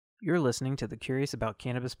You're listening to the Curious About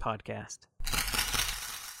Cannabis podcast.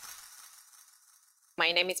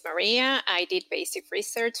 My name is Maria. I did basic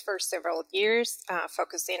research for several years,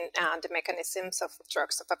 focusing on the mechanisms of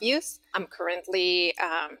drugs of abuse. I'm currently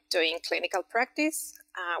doing clinical practice,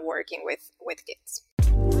 working with kids. We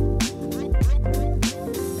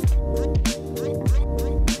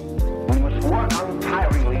must work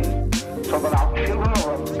untiringly so that our children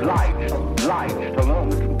are obliged to learn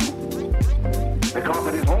the truth. Because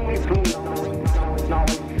it is only through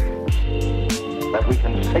knowledge that we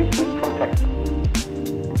can safely protect them.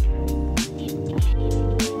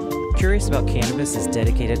 Curious About Cannabis is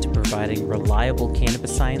dedicated to providing reliable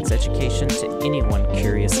cannabis science education to anyone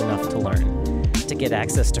curious enough to learn. To get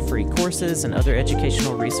access to free courses and other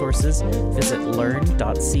educational resources, visit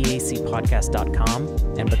learn.cacpodcast.com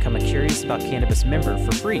and become a Curious About Cannabis member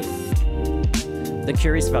for free. The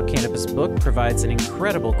Curious About Cannabis book provides an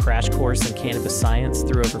incredible crash course in cannabis science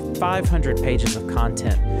through over 500 pages of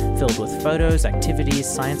content filled with photos, activities,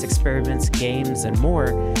 science experiments, games, and more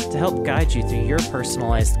to help guide you through your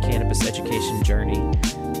personalized cannabis education journey.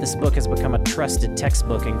 This book has become a trusted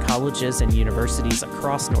textbook in colleges and universities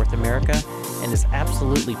across North America and is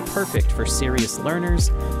absolutely perfect for serious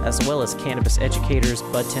learners, as well as cannabis educators,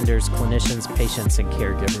 bud tenders, clinicians, patients, and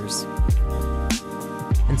caregivers.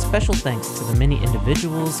 And special thanks to the many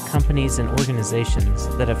individuals, companies, and organizations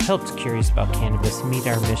that have helped Curious About Cannabis meet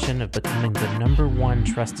our mission of becoming the #1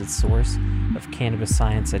 trusted source of cannabis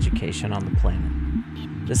science education on the planet.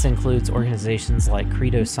 This includes organizations like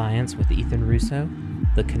Credo Science with Ethan Russo,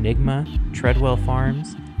 the Kenigma, Treadwell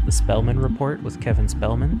Farms, the Spellman Report with Kevin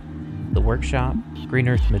Spellman, The Workshop, Green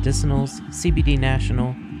Earth Medicinals, CBD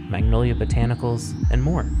National, Magnolia Botanicals, and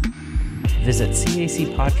more. Visit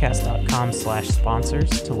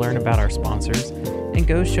cacpodcast.com/sponsors to learn about our sponsors and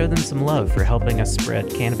go show them some love for helping us spread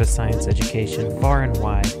cannabis science education far and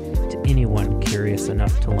wide to anyone curious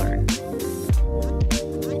enough to learn.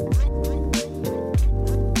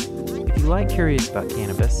 If you like Curious About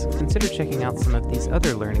Cannabis, consider checking out some of these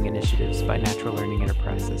other learning initiatives by Natural Learning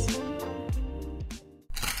Enterprises.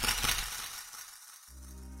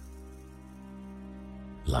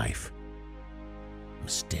 Life.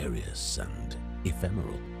 Mysterious and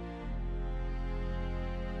ephemeral.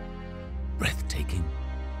 Breathtaking,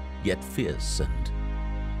 yet fierce and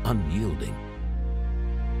unyielding.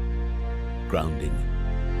 Grounding,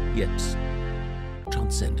 yet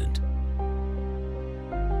transcendent.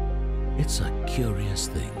 It's a curious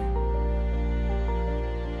thing.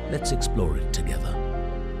 Let's explore it together.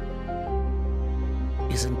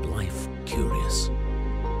 Isn't life curious?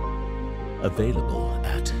 Available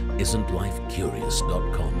at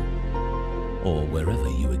isn'tlifecurious.com or wherever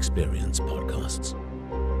you experience podcasts.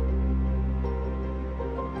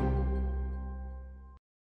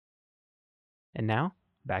 And now,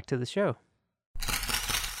 back to the show.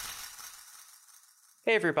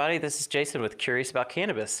 Hey everybody, this is Jason with Curious About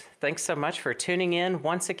Cannabis. Thanks so much for tuning in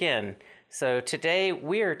once again. So today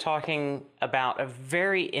we are talking about a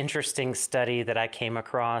very interesting study that I came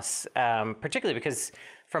across, particularly because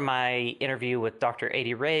from my interview with Dr.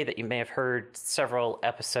 A.D. Ray that you may have heard several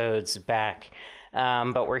episodes back.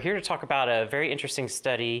 But we're here to talk about a very interesting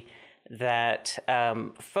study that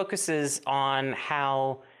focuses on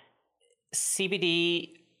how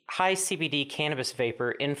high CBD cannabis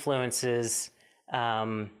vapor influences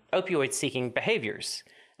opioid-seeking behaviors.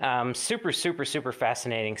 Super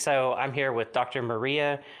fascinating. So I'm here with Dr.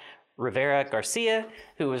 Maria Rivera-Garcia,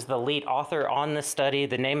 who is the lead author on this study.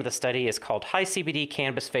 The name of the study is called High CBD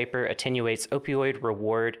Cannabis Vapor Attenuates Opioid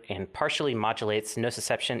Reward and Partially Modulates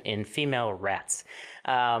Nociception in Female Rats.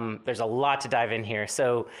 There's a lot to dive in here.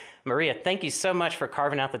 So Maria, thank you so much for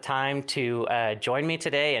carving out the time to join me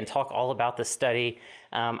today and talk all about this study.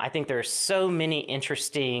 I think there are so many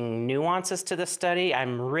interesting nuances to this study.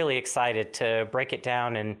 I'm really excited to break it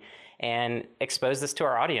down and expose this to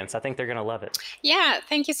our audience. I think they're going to love it. Yeah,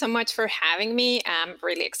 thank you so much for having me. I'm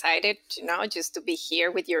really excited, just to be here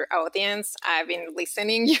with your audience. I've been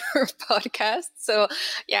listening to your podcast. So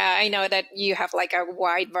yeah, I know that you have like a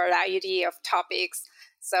wide variety of topics.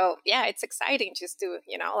 So yeah, it's exciting just to,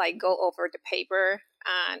 go over the paper.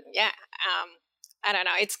 And yeah, I don't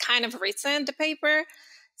know, it's kind of recent, the paper.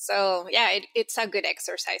 So yeah, it's a good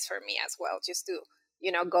exercise for me as well, just to,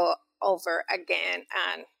 go over again.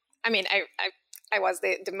 And I mean, I was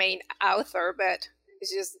the main author, but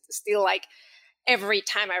it's just still like every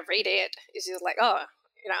time I read it, it's just like, oh,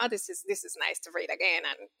 this is nice to read again,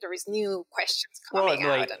 and there is new questions coming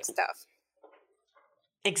out and stuff.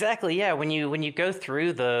 Exactly. Yeah. When you go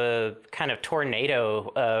through the kind of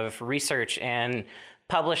tornado of research and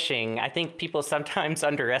publishing, I think people sometimes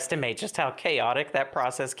underestimate just how chaotic that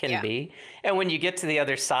process can be. And when you get to the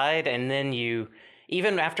other side, and then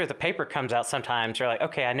even after the paper comes out, sometimes you're like,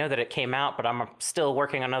 okay, I know that it came out, but I'm still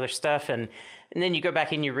working on other stuff. And then you go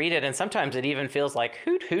back and you read it, and sometimes it even feels like,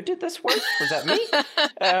 who did this work? Was that me?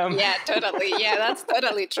 Yeah, totally. Yeah, that's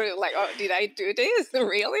totally true. Like, oh, did I do this?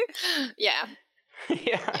 Really? Yeah.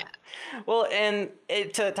 Yeah. Well, and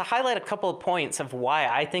to highlight a couple of points of why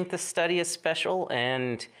I think this study is special,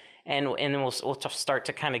 and then we'll just start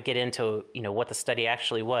to kind of get into what the study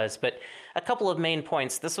actually was. But a couple of main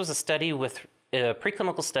points. This was a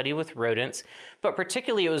preclinical study with rodents, but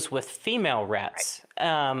particularly it was with female rats.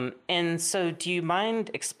 Right. And so do you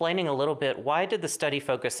mind explaining a little bit, why did the study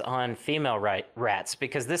focus on female rats?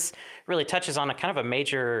 Because this really touches on a kind of a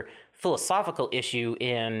major philosophical issue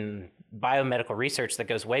in biomedical research that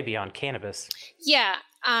goes way beyond cannabis. Yeah.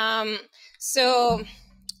 So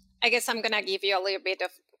I guess I'm going to give you a little bit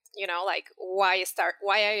of, like why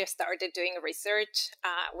I started doing research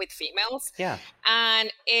with females. Yeah.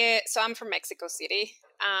 And so I'm from Mexico City.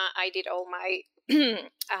 I did all my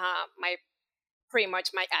pretty much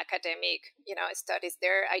my academic, studies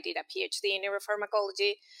there. I did a PhD in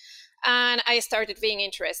neuropharmacology, and I started being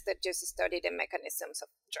interested just to study the mechanisms of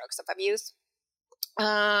drugs of abuse.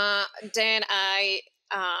 Then I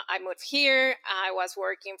moved here. I was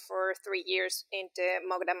working for 3 years in the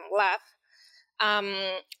Mogdam lab.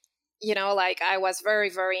 Like I was very,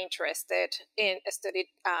 very interested in studied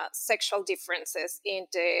sexual differences in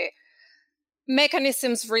the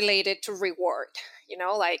mechanisms related to reward,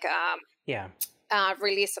 like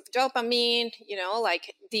release of dopamine,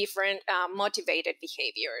 like different motivated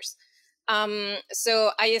behaviors.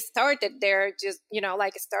 So I started there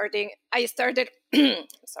I started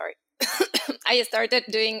sorry. I started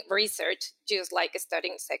doing research, just like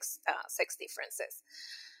studying sex differences.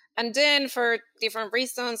 And then for different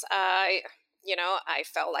reasons, I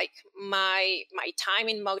felt like my time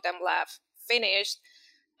in Mogdam Lab finished.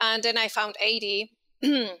 And then I found AD.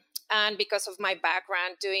 And because of my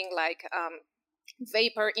background doing like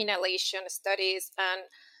vapor inhalation studies, and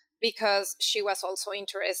because she was also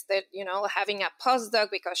interested, having a postdoc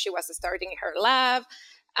because she was starting her lab.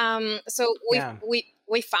 So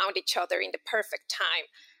we found each other in the perfect time.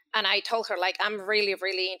 And I told her, like, I'm really,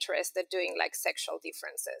 really interested doing like sexual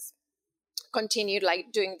differences. Continued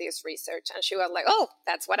like doing this research. And she was like, oh,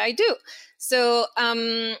 that's what I do. So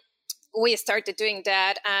we started doing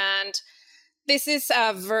that. And this is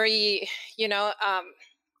a very,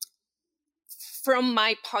 from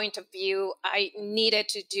my point of view, I needed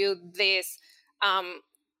to do this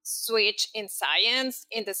switch in science,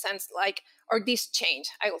 in the sense like, or this change,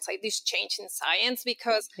 I will say this change in science,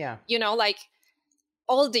 because, like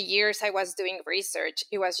all the years I was doing research,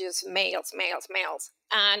 it was just males.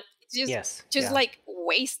 And just like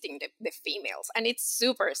wasting the females. And it's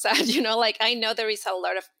super sad, like I know there is a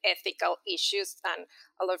lot of ethical issues and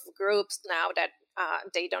a lot of groups now that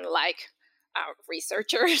they don't like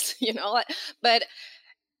researchers, but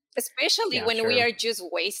especially when we are just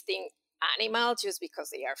wasting animals just because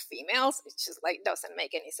they are females, it just like doesn't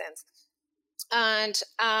make any sense. And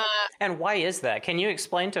why is that? Can you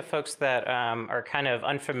explain to folks that are kind of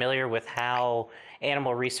unfamiliar with how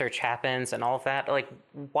animal research happens and all of that? Like,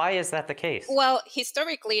 why is that the case? Well,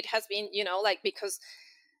 historically, it has been, like because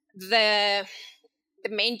the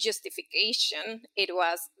main justification, it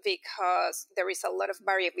was because there is a lot of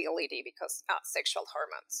variability because sexual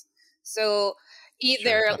hormones. So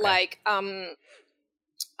either like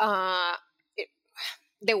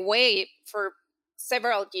the way for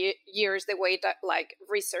several years, the way that like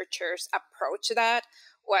researchers approach that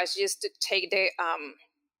was just to take the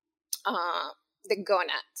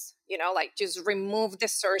gonads, like just remove the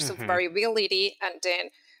source of variability, and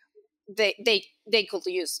then they could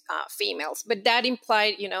use females. But that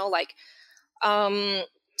implied, like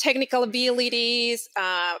technical abilities,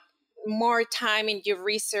 more time in your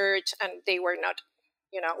research, and they were not,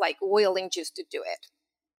 like willing just to do it.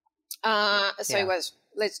 So it was,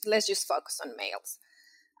 let's just focus on males.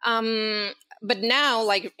 But now,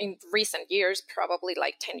 like in recent years, probably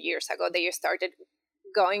like 10 years ago, they started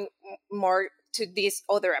going more to this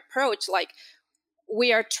other approach. Like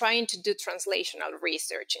we are trying to do translational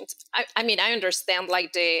research. I mean, I understand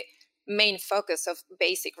like the main focus of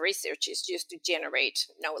basic research is just to generate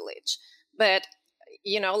knowledge. But,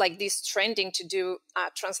 like this trending to do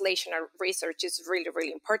translational research is really,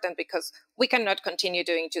 really important, because we cannot continue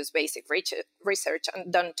doing just basic research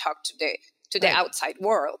and don't talk to the outside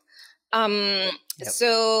world.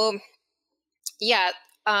 So,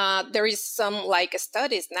 there is some like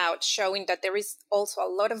studies now showing that there is also a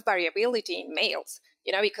lot of variability in males,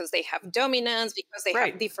 because they have dominance, because they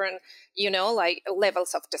Right. have different, like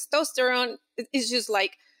levels of testosterone. It's just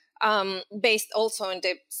like based also on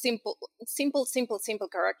the simple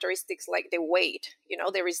characteristics like the weight.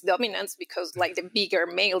 There is dominance because like the bigger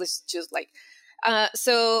male is just like,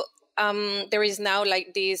 so there is now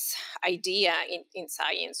like this idea in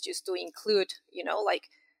science just to include,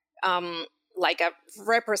 like a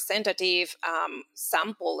representative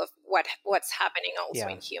sample of what's happening also Yeah.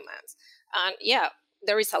 in humans. And yeah,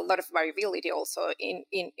 there is a lot of variability also in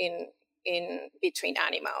between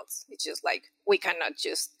animals. It's just like we cannot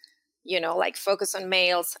just like focus on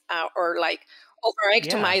males or like Yeah.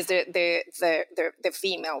 over-ectomize the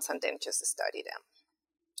females and then just study them.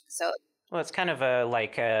 So Well, it's kind of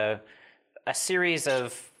a series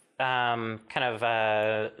of kind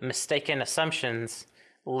of mistaken assumptions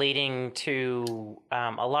leading to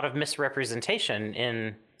a lot of misrepresentation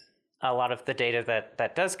in a lot of the data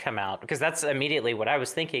that does come out. Because that's immediately what I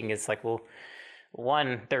was thinking is like, well,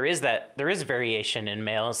 one, there is variation in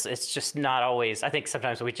males. It's just not always. I think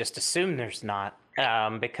sometimes we just assume there's not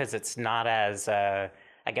because it's not as I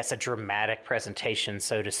guess a dramatic presentation,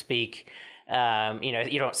 so to speak.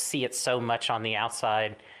 You don't see it so much on the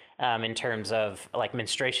outside in terms of like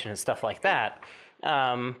menstruation and stuff like that.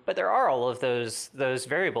 But there are all of those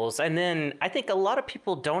variables, and then I think a lot of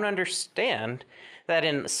people don't understand that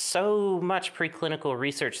in so much preclinical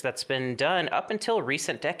research that's been done up until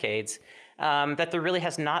recent decades, that there really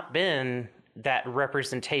has not been that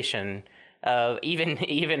representation of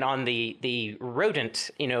even on the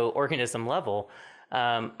rodent organism level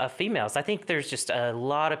of females. I think there's just a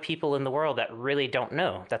lot of people in the world that really don't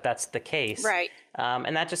know that that's the case, right.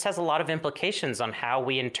 and that just has a lot of implications on how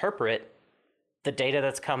we interpret the data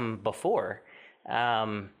that's come before.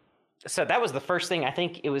 So that was the first thing. I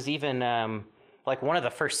think it was even like one of the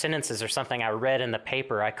first sentences or something I read in the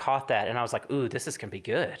paper. I caught that and I was like, ooh, this is going to be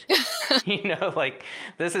good. Like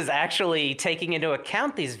this is actually taking into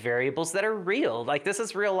account these variables that are real. Like this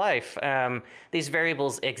is real life. These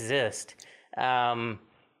variables exist.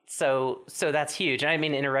 So that's huge. I didn't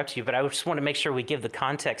mean to interrupt you, but I just want to make sure we give the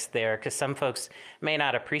context there because some folks may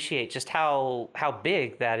not appreciate just how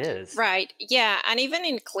big that is. Right. Yeah. And even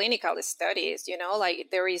in clinical studies, like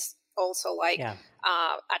there is also like Yeah.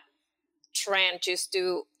 A trend just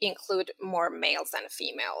to include more males than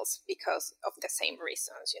females because of the same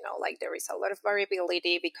reasons, like there is a lot of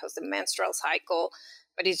variability because the menstrual cycle,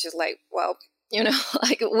 but it's just like, well,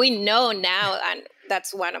 like we know now, and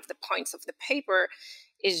that's one of the points of the paper,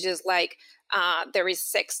 is just like there is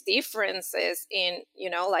sex differences in,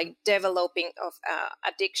 like developing of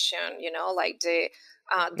addiction, like the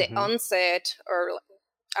onset or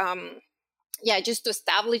just to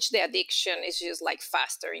establish the addiction is just like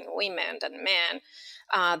faster in women than men.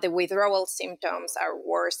 The withdrawal symptoms are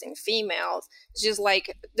worse in females. It's just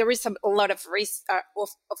like there is a lot of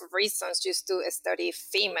reasons just to study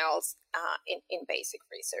females in basic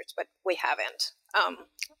research, but we haven't.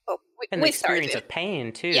 And the experience of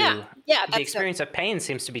pain too. Yeah, the experience of pain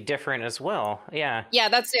seems to be different as well. Yeah. Yeah,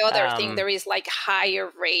 that's the other thing. There is like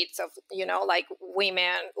higher rates of like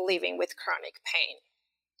women living with chronic pain.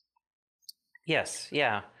 Yes.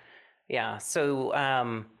 Yeah.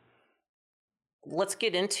 So let's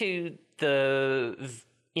get into the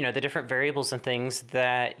different variables and things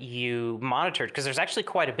that you monitored, because there's actually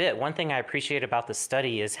quite a bit. One thing I appreciate about the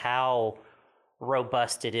study is how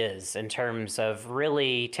robust it is in terms of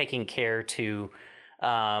really taking care to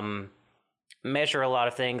measure a lot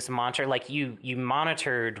of things, monitor. Like you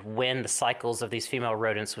monitored when the cycles of these female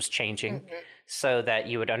rodents was changing, so that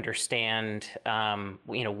you would understand,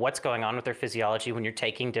 what's going on with their physiology when you're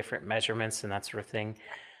taking different measurements and that sort of thing.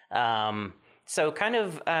 So kind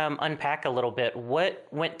of unpack a little bit. What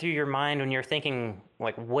went through your mind when you're thinking,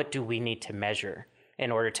 like, what do we need to measure in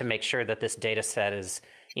order to make sure that this data set is,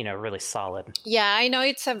 really solid? Yeah, I know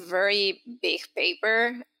it's a very big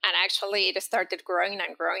paper, and actually it started growing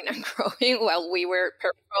and growing and growing while we were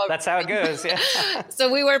performing. That's how it goes, yeah. So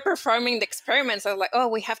we were performing the experiments. I was like, oh,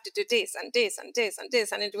 we have to do this and this and this and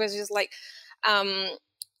this. And it was just like,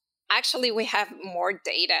 actually we have more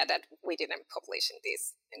data that we didn't publish in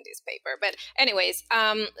this paper. But anyways,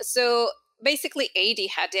 so basically AD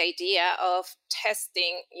had the idea of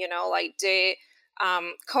testing, like the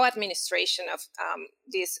co-administration of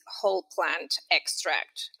this whole plant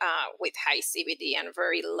extract with high CBD and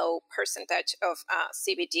very low percentage of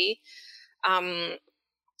CBD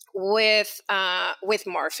with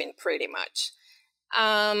morphine, pretty much,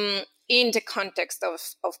 in the context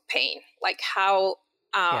of pain, like how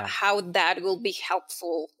that will be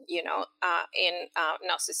helpful, in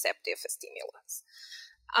nociceptive stimulus.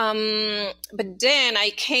 But then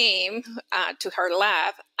I came to her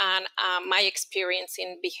lab, and my experience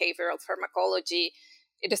in behavioral pharmacology,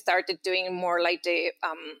 it started doing more like the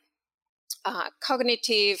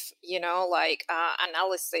cognitive, like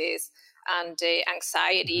analysis and the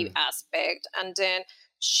anxiety aspect. And then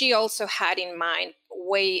she also had in mind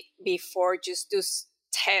way before just to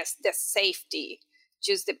test the safety,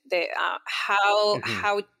 just the how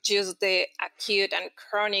just the acute and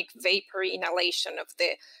chronic vapor inhalation of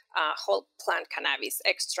the whole plant cannabis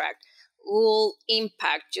extract will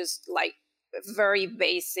impact just like very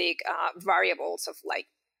basic variables of like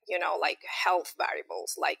like health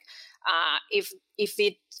variables, like if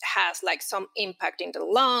it has like some impact in the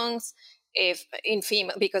lungs, if in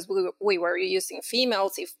female, because we were using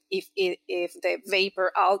females, if the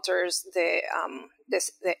vapor alters the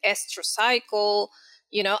estrous cycle,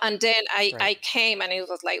 and then I came and it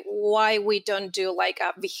was like, why we don't do like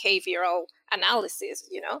a behavioral analysis,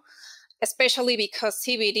 especially because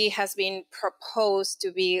CBD has been proposed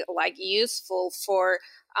to be like useful for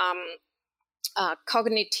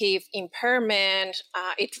cognitive impairment.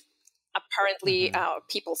 It apparently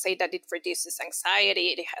people say that it reduces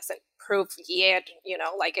anxiety. It hasn't proved yet,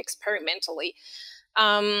 like experimentally.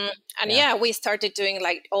 And we started doing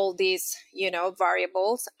like all these,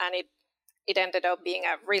 variables, and it ended up being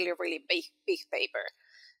a really, really big paper.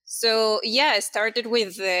 So it started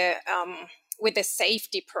with the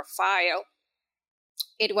safety profile.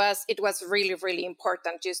 It was really, really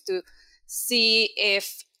important just to see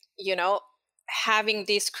if, having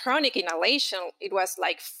this chronic inhalation, it was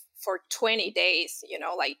like for 20 days,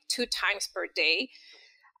 like 2 times per day.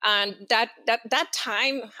 And that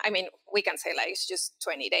time, I mean, we can say like it's just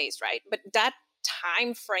 20 days, right? But that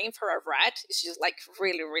time frame for a rat is just like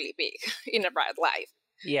really, really big in a rat life.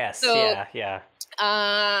 Yes. So, yeah.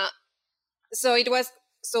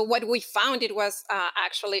 So what we found, it was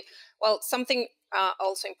actually, well, something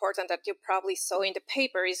also important that you probably saw in the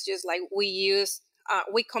paper is just like we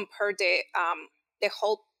compare the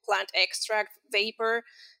whole plant extract vapor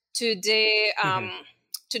to the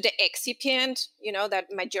to the excipient, that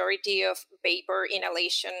majority of vapor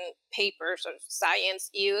inhalation papers or science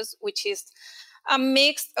use, which is a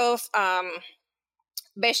mix of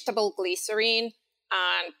vegetable glycerin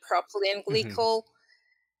and propylene glycol.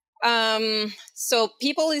 So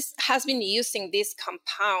people has been using this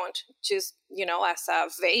compound just, as a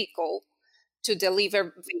vehicle to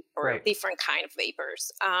deliver vapor, different kind of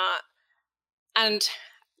vapors. And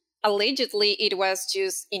allegedly it was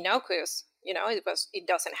just innocuous, it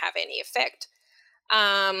doesn't have any effect.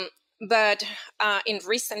 But in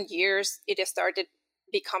recent years, it has started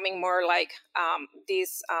becoming more like they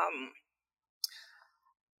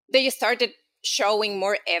started showing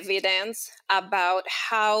more evidence about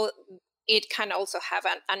how it can also have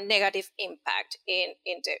a negative impact in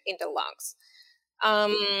the lungs,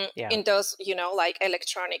 in those, like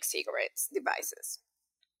electronic cigarettes devices.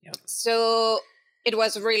 Yep. So it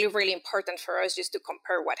was really, really important for us just to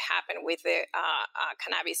compare what happened with the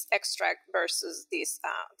cannabis extract versus this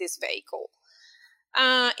vehicle.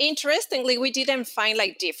 Interestingly, we didn't find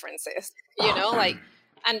like differences, like,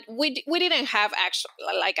 and we didn't have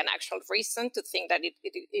an actual reason to think that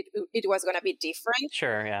it was going to be different.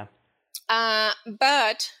 Sure, yeah.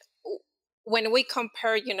 But when we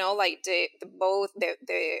compare, like the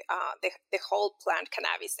whole plant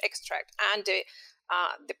cannabis extract and the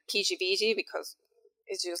PGVG, because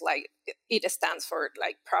it's just like it stands for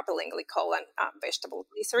like propylene glycol and vegetable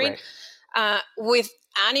glycerin, with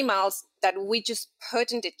animals that we just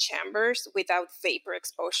put in the chambers without vapor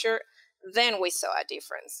exposure, then we saw a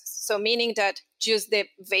difference. So meaning that just the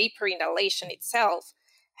vapor inhalation itself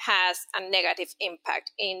has a negative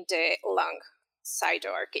impact in the lung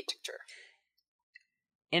cytoarchitecture.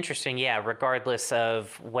 Interesting, yeah. Regardless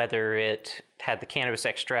of whether it had the cannabis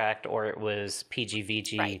extract or it was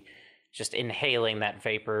PGVG, just inhaling that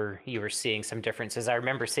vapor, you were seeing some differences. I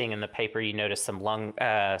remember seeing in the paper you noticed some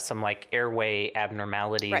some like airway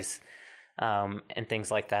abnormalities, and things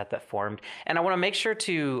like that formed. And I want to make sure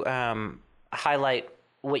to highlight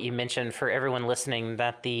what you mentioned for everyone listening,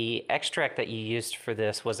 that the extract that you used for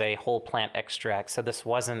this was a whole plant extract. So this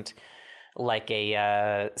wasn't like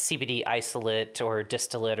a CBD isolate or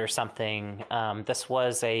distillate or something. This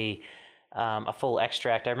was a full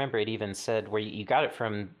extract. I remember it even said where you got it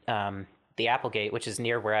from, the Applegate, which is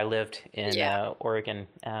near where I lived in Oregon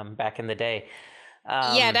back in the day.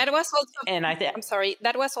 That was also, and I'm sorry,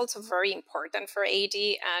 that was also very important for AD,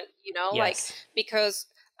 and like, because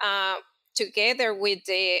together with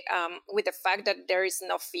the fact that there is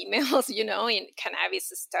no females, in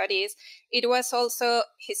cannabis studies, it was also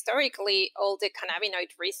historically all the cannabinoid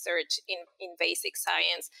research in basic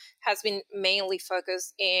science has been mainly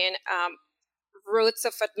focused in routes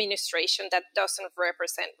of administration that doesn't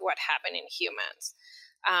represent what happened in humans.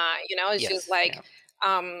 It's just like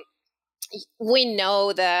we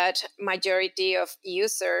know that majority of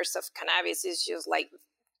users of cannabis is just like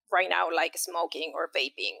right now, like smoking or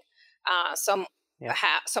vaping. Some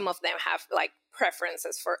of them have like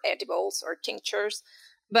preferences for edibles or tinctures,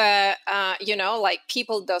 but like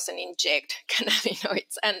people doesn't inject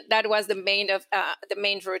cannabinoids, and that was the main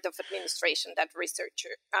route of administration that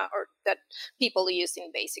or that people use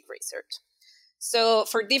in basic research. So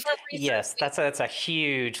for different reasons, yes, that's a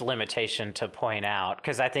huge limitation to point out,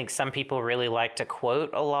 because I think some people really like to quote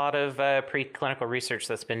a lot of preclinical research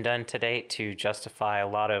that's been done to date to justify a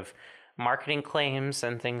lot of marketing claims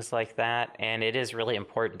and things like that. And it is really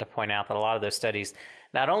important to point out that a lot of those studies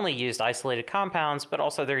not only used isolated compounds, but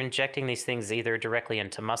also they're injecting these things either directly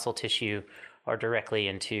into muscle tissue or directly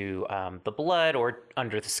into the blood or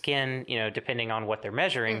under the skin, depending on what they're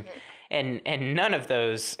measuring. Mm-hmm. And none of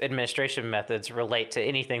those administration methods relate to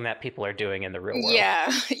anything that people are doing in the real world.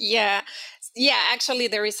 Yeah. Actually,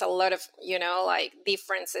 there is a lot of, like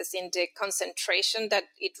differences in the concentration that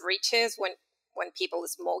it reaches when people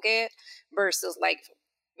smoke it versus like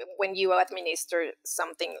when you administer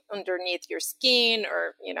something underneath your skin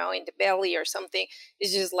or, in the belly or something.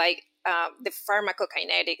 It's just like the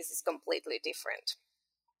pharmacokinetics is completely different.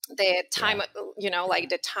 The time, like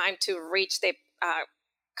the time to reach the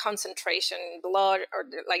concentration in blood or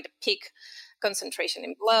the peak concentration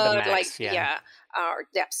in blood, max, or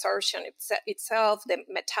the absorption itself, the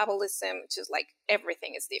metabolism, just like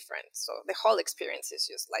everything is different. So the whole experience is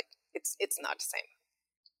just like it's not the same.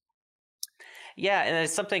 Yeah, and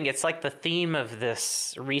it's like the theme of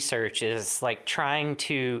this research is like trying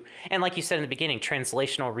to, and like you said in the beginning,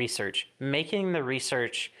 translational research, making the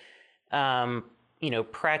research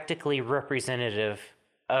practically representative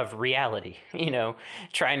of reality,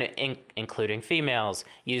 trying to including females,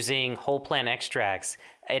 using whole plant extracts,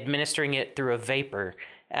 administering it through a vapor.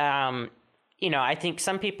 I think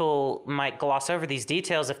some people might gloss over these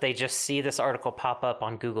details if they just see this article pop up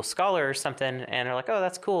on Google Scholar or something and they're like, oh,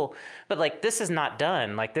 that's cool. But like, this is not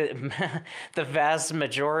done. Like the vast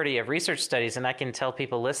majority of research studies, and I can tell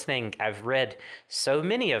people listening, I've read so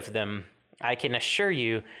many of them, I can assure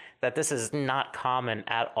you that this is not common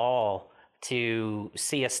at all to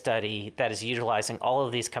see a study that is utilizing all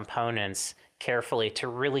of these components carefully to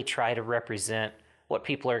really try to represent what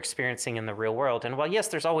people are experiencing in the real world. And while, yes,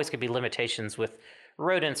 there's always going to be limitations with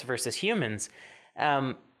rodents versus humans,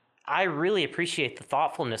 I really appreciate the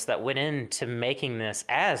thoughtfulness that went into making this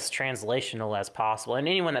as translational as possible. And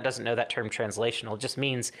anyone that doesn't know that term translational just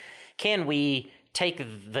means, can we take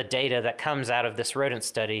the data that comes out of this rodent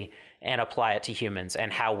study and apply it to humans?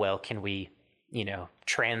 And how well can we,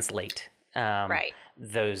 translate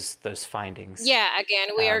those findings? Yeah, again,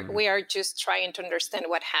 we are just trying to understand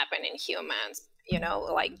what happened in humans,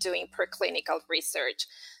 like doing preclinical research.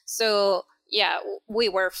 So yeah, we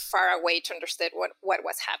were far away to understand what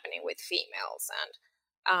was happening with females,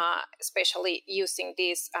 and especially using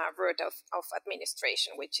this route of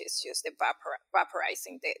administration, which is just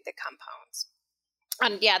vaporizing the compounds.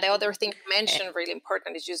 And yeah, the other thing you mentioned, really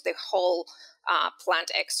important, is just the whole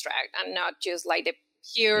plant extract and not just like the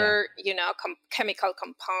pure, chemical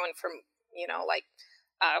compound from,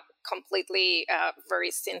 completely very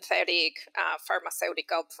synthetic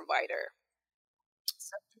pharmaceutical provider.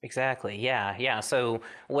 Exactly. Yeah. So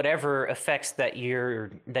whatever effects that you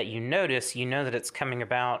notice, that it's coming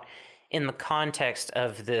about in the context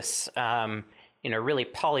of this, really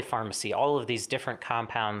polypharmacy, all of these different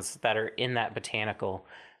compounds that are in that botanical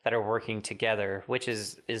that are working together, which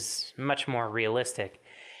is much more realistic.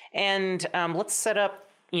 And let's set up,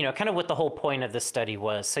 kind of what the whole point of the study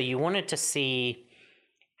was. So you wanted to see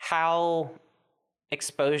how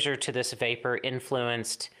exposure to this vapor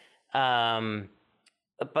influenced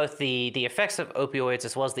both the effects of opioids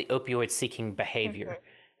as well as the opioid-seeking behavior,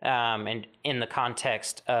 and in the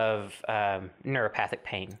context of neuropathic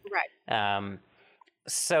pain. Right.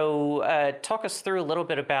 So talk us through a little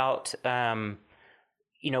bit about,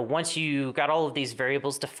 once you got all of these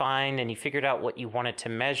variables defined and you figured out what you wanted to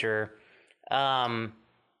measure,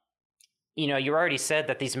 you already said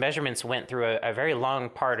that these measurements went through a very long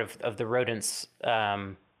part of the rodent's,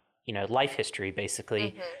 life history,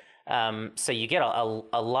 basically. So you get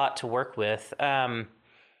a lot to work with.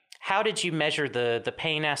 How did you measure the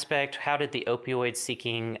pain aspect? How did the opioid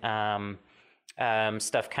seeking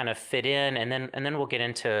stuff kind of fit in, and then we'll get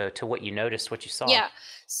into what you noticed, what you saw. Yeah.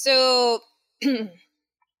 So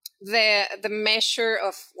the measure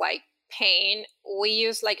of like pain, we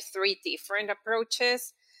use like 3 different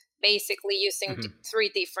approaches, basically using Mm-hmm. 3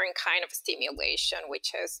 different kind of stimulation,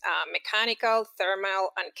 which is mechanical,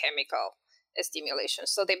 thermal, and chemical stimulation.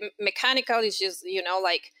 So the mechanical is just, you know,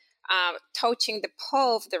 like touching the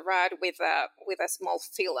paw of the rat with a small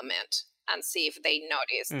filament and see if they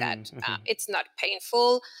notice that Mm-hmm. it's not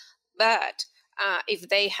painful. But if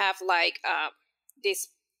they have like this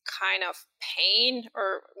kind of pain,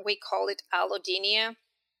 or we call it allodynia,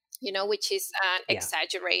 you know, which is an Yeah.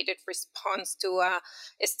 exaggerated response to a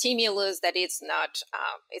stimulus that it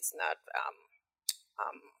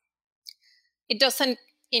doesn't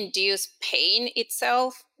induce pain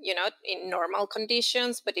itself, you know, in normal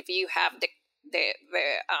conditions. But if you have the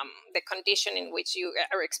condition in which you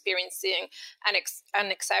are experiencing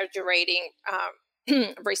an exaggerating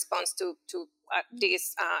response to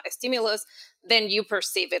this stimulus, then you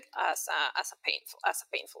perceive it as a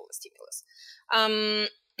painful stimulus.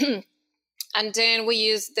 And then we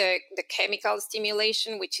use the chemical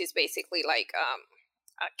stimulation, which is basically like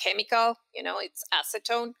a chemical, you know, it's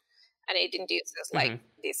acetone, and it induces like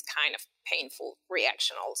this kind of painful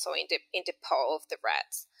reaction also in the paw of the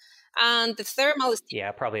rats. And the thermal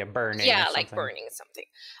probably a burning. Yeah, or something. like burning something.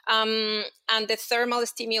 And the thermal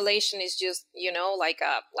stimulation is just, you know, like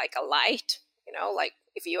a light, you know, like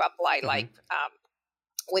if you apply like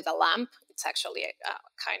with a lamp. It's actually a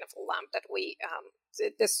kind of lamp that we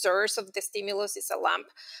the source of the stimulus is a lamp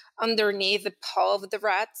underneath the paw of the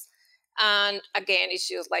rats. And again, it's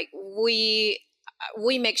just like we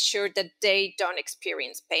make sure that they don't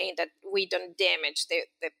experience pain, that we don't damage the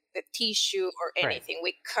tissue or anything.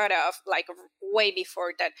 Right. We cut off like way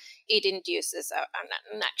before that it induces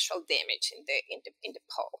an actual damage in the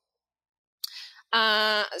paw.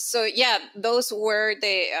 So yeah, those were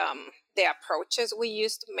the approaches we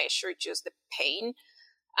used to measure just the pain.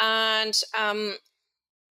 And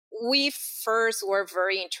we first were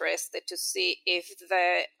very interested to see if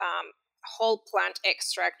the whole plant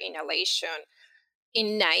extract inhalation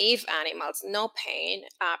in naive animals, no pain,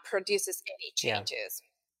 produces any changes.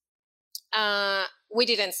 Yeah. We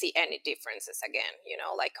didn't see any differences again, you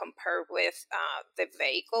know, like compared with the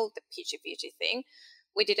vehicle, the PG thing,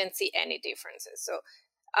 we didn't see any differences. So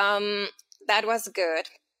that was good.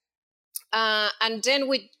 And then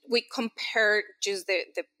we compared just the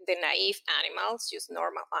naive animals, just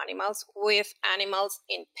normal animals, with animals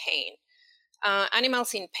in pain.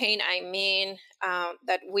 Animals in pain, I mean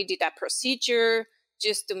that we did a procedure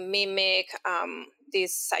just to mimic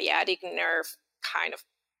this sciatic nerve kind of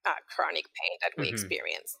chronic pain that we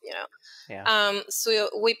experience, you know. Yeah. So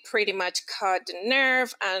we pretty much cut the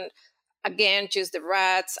nerve, and again, just the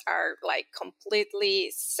rats are like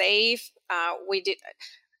completely safe. We did.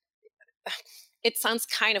 It sounds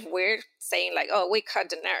kind of weird saying like, "Oh, we cut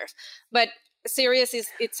the nerve," but serious is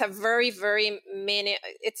it's a very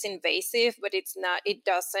it's invasive, but it's not. It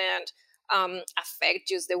doesn't affect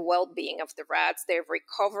just the well-being of the rats. They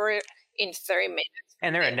recover in 30 minutes.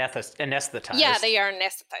 And they're anesthetized. Yeah, they are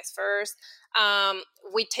anesthetized first.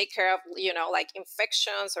 We take care of, you know, like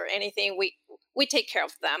infections or anything. We take care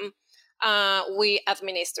of them. We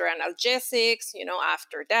administer analgesics, you know,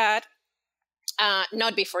 after that.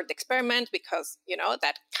 Not before the experiment, because, you know,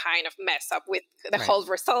 that kind of mess up with the whole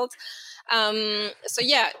result. So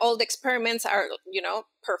yeah, all the experiments are, you know,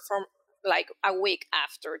 performed like a week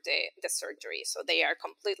after the surgery. So they are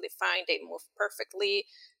completely fine. They move perfectly.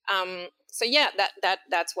 So yeah,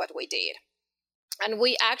 that's what we did. And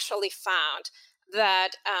we actually found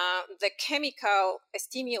that the chemical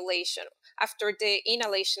stimulation after the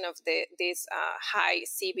inhalation of this high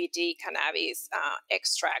CBD cannabis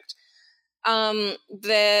extract,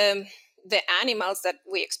 the animals that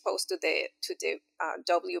we exposed to the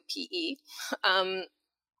WPE,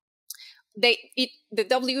 the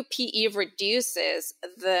WPE reduces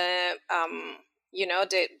the you know,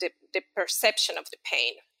 the perception of the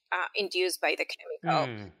pain induced by the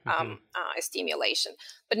chemical stimulation,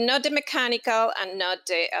 but not the mechanical and not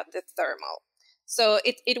the thermal. So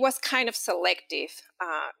it was kind of selective,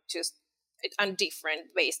 just and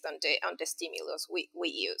different based on the stimulus we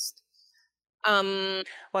used. Well,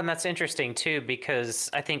 and that's interesting too, because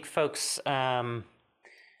I think folks,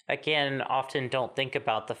 again, often don't think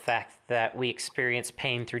about the fact that we experience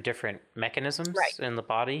pain through different mechanisms in the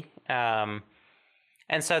body. And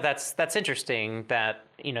so that's interesting that,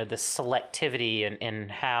 you know, the selectivity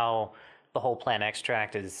and how the whole plant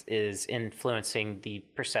extract is influencing the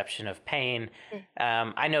perception of pain.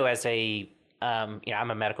 I know as a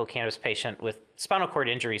I'm a medical cannabis patient with spinal cord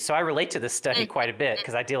injury, so I relate to this study quite a bit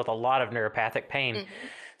because I deal with a lot of neuropathic pain.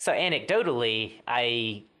 So anecdotally,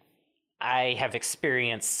 I have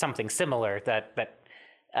experienced something similar that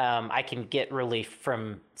I can get relief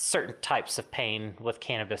from certain types of pain with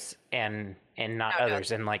cannabis and not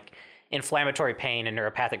others. And like inflammatory pain and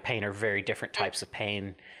neuropathic pain are very different types of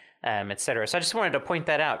pain, et cetera. So I just wanted to point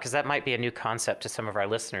that out because that might be a new concept to some of our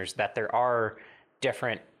listeners, that there are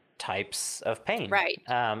different types of pain. Right.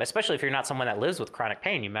 Especially if you're not someone that lives with chronic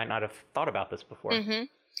pain, you might not have thought about this before.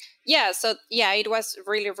 Yeah. So yeah, it was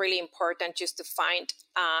really, really important just to find,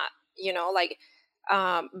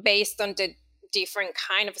 based on the different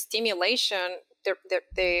kind of stimulation, the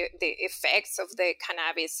effects of the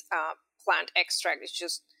cannabis plant extract is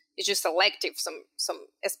just selective, some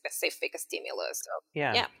specific stimulus. So,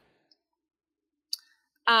 yeah.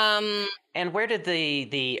 And where did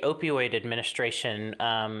the opioid administration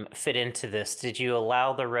fit into this? Did you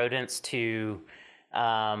allow the rodents to?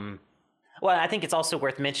 Well, I think it's also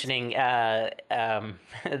worth mentioning the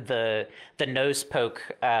nose poke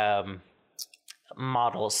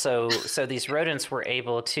model. So these rodents were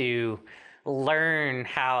able to learn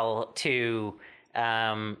how to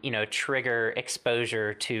trigger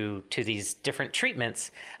exposure to these different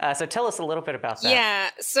treatments. So tell us a little bit about that. Yeah.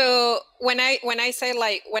 So when I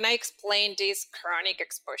explain this chronic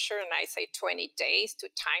exposure and I say 20 days, 2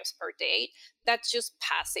 times per day, that's just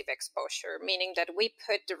passive exposure, meaning that we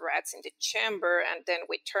put the rats in the chamber and then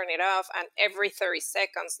we turn it off, and every 30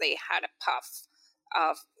 seconds they had a puff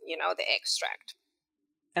of, the extract.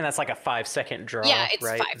 And that's like a 5-second draw, yeah, it's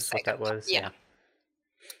right? 5 seconds. That was, yeah.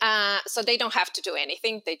 So they don't have to do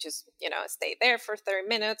anything. They just, stay there for 30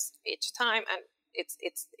 minutes each time, and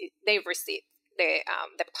they receive the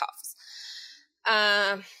puffs.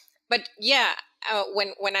 But yeah,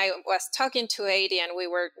 when I was talking to Adi and we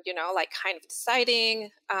were, kind of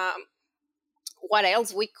deciding what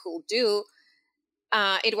else we could do,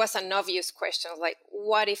 it was an obvious question, like,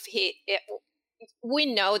 what if we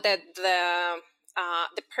know that the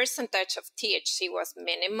percentage of THC was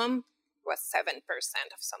minimum, was 7%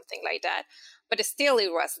 of something like that, but still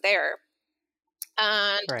it was there.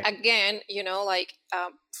 And again,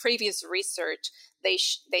 previous research,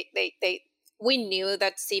 we knew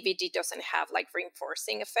that CBD doesn't have like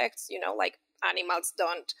reinforcing effects. Like animals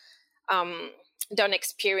don't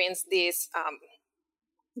experience this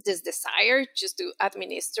desire just to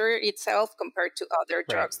administer itself compared to other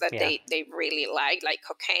drugs that they really like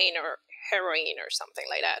cocaine or heroin or something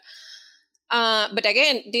like that. But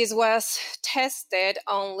again, this was tested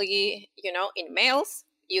only, in males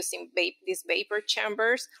using these vapor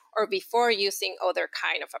chambers, or before using other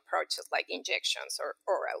kind of approaches like injections or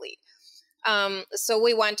orally. So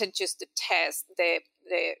we wanted just to test the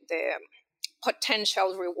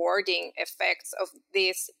potential rewarding effects of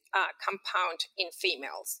this compound in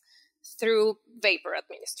females through vapor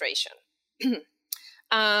administration.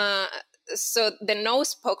 So the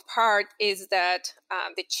nose poke part is that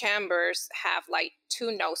the chambers have like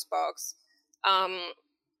 2 nose pokes,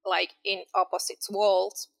 like in opposite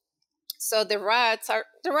walls. So the rats are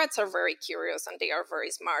very curious and they are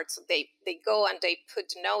very smart. So they go and they put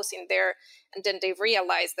the nose in there, and then they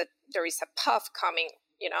realize that there is a puff coming,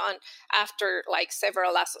 and after like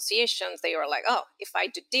several associations, they are like, oh, if I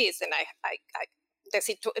do this, and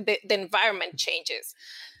the environment changes.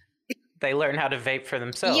 They learn how to vape for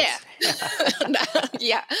themselves. Yeah.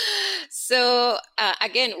 Yeah. So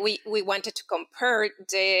again, we wanted to compare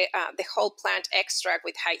the whole plant extract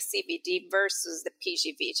with high CBD versus the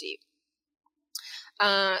PGVG.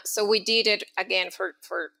 So we did it again for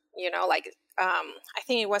I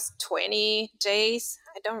think it was 20 days.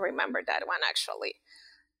 I don't remember that one actually.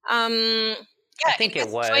 I think it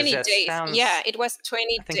was 20 that days. Yeah, it was 20 I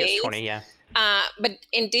think days. it's 20, yeah. But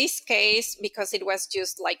in this case, because it was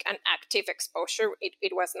just like an active exposure,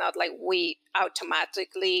 it was not like we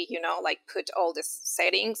automatically, put all the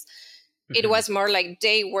settings. It was more like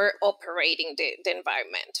they were operating the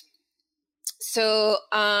environment. So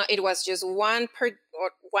it was just one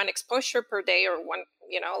exposure per day, or one,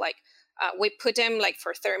 we put them like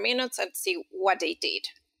for 30 minutes and see what they did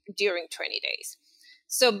during 20 days.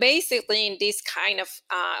 So basically in this kind of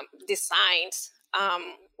designs,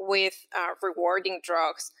 with rewarding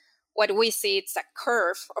drugs, what we see, it's a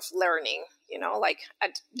curve of learning, like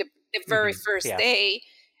at the very first day,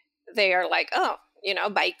 they are like, oh,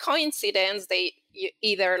 by coincidence, they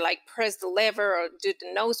either like press the lever or do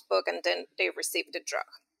the nose poke, and then they receive the drug.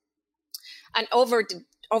 And over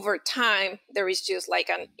time, there is just like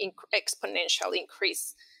an exponential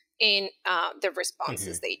increase in the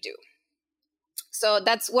responses they do. So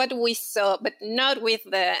that's what we saw, but not with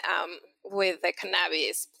the with the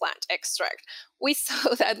cannabis plant extract. We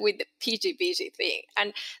saw that with the PGBG thing.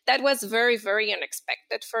 And that was very, very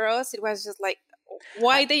unexpected for us. It was just like,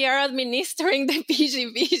 why they are administering the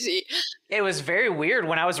PGBG. It was very weird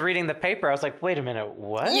when I was reading the paper. I was like, wait a minute,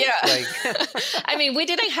 what? Yeah. Like, I mean, we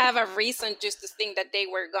didn't have a reason just to think that they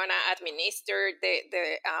were going to administer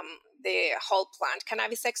the whole plant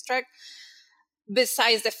cannabis extract,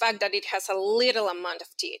 besides the fact that it has a little amount of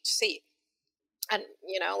THC. And,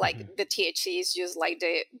 like the THC is just like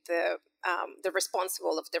the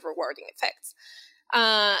responsible of the rewarding effects.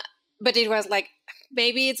 But it was like,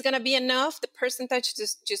 maybe it's going to be enough, the percentage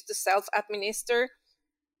just to self-administer.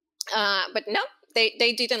 But no,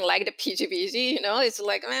 they didn't like the PGBG, it's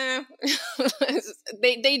like,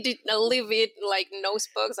 they did leave it like no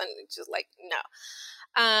spokes, and it's just like, no.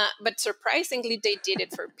 But surprisingly, they did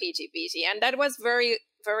it for PGBG. And that was very,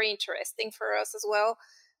 very interesting for us as well,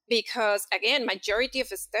 because again, majority of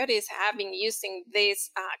the studies have been using this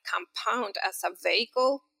compound as a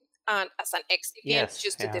vehicle and as an excipient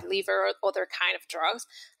to deliver other kind of drugs.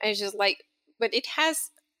 And it's just like, but it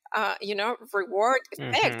has, reward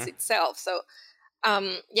effects itself. So,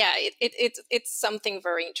 it's something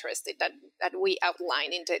very interesting that we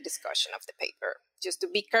outline in the discussion of the paper, just to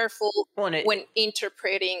be careful when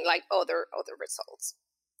interpreting like other results.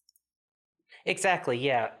 Exactly.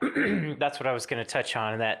 Yeah. That's what I was going to touch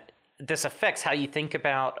on, that this affects how you think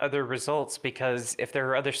about other results, because if there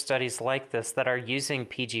are other studies like this that are using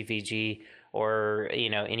PGVG or,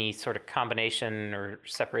 any sort of combination or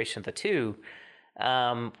separation of the two,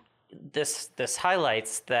 this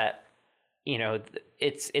highlights that,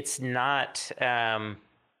 it's not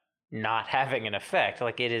having an effect.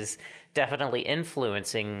 Like, it is definitely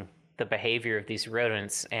influencing the behavior of these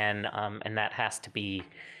rodents, and that has to be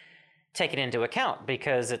taken into account,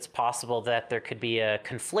 because it's possible that there could be a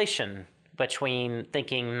conflation between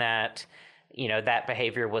thinking that, that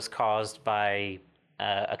behavior was caused by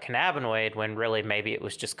a cannabinoid, when really maybe it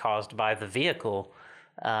was just caused by the vehicle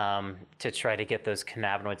to try to get those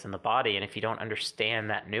cannabinoids in the body. And if you don't understand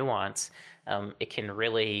that nuance, it can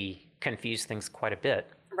really confuse things quite a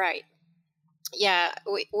bit. Right. Yeah,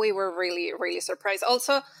 we were really, really surprised.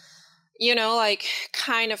 Also, like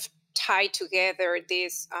kind of tie together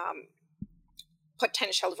these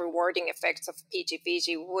potential rewarding effects of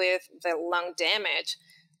PGVG with the lung damage.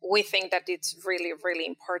 We think that it's really, really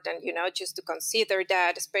important, just to consider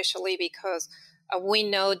that, especially because we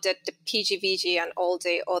know that the PGVG and all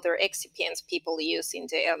the other excipients people use in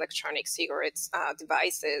the electronic cigarettes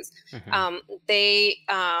devices, they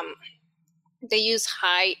use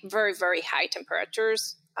very, very high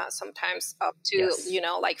temperatures, sometimes up to,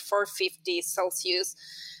 like 450 Celsius.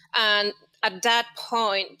 And at that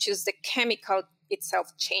point, just the chemical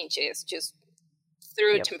itself changes just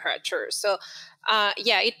through temperature. So,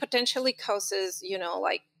 it potentially causes,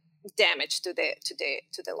 like damage to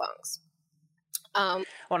the lungs. Well,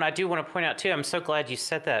 and I do want to point out too, I'm so glad you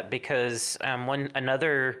said that, because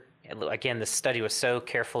again, this study was so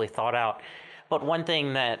carefully thought out. But one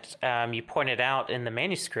thing that you pointed out in the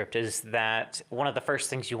manuscript is that one of the first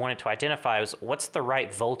things you wanted to identify was what's the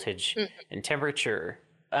right voltage and temperature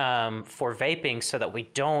for vaping, so that we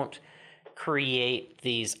don't create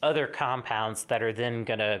these other compounds that are then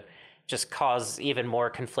going to just cause even more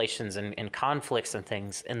conflations and conflicts and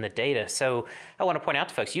things in the data. So I want to point out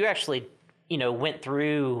to folks, you actually, went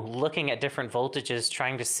through looking at different voltages,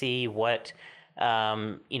 trying to see what,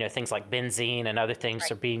 things like benzene and other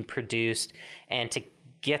things are being produced, and to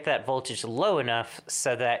get that voltage low enough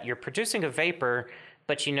so that you're producing a vapor,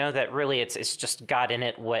 but that really it's just got in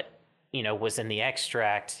it what, was in the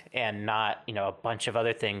extract, and not, a bunch of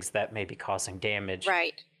other things that may be causing damage.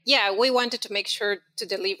 Right. Yeah, we wanted to make sure to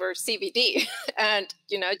deliver CBD and,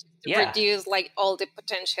 reduce like all the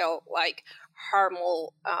potential like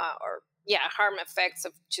harmful harm effects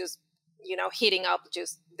of just, heating up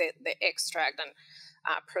just the extract and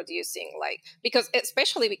producing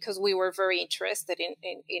especially because we were very interested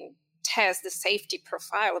in test the safety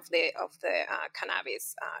profile of the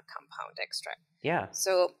cannabis compound extract. Yeah.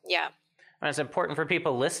 So, yeah. And it's important for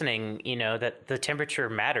people listening, that the temperature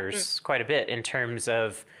matters quite a bit in terms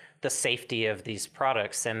of the safety of these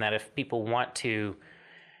products, and that if people want to,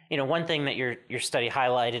 one thing that your study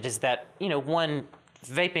highlighted is that,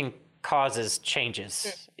 vaping causes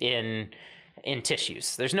changes in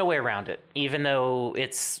tissues. There's no way around it, even though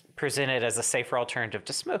it's presented as a safer alternative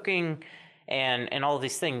to smoking and all of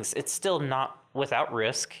these things. It's still not without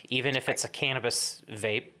risk. Even if it's a cannabis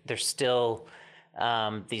vape, there's still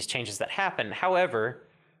these changes that happen. However,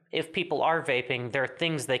 if people are vaping, there are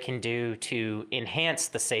things they can do to enhance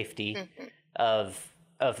the safety of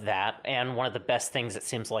of that. And one of the best things it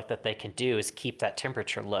seems like that they can do is keep that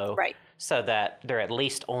temperature low, Right. so that they're at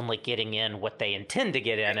least only getting in what they intend to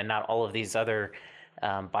get in, and not all of these other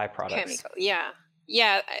byproducts. Chemical. Yeah.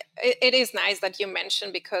 Yeah, it is nice that you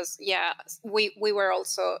mentioned, because we were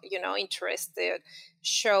also, interested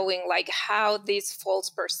showing like how this false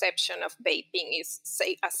perception of vaping is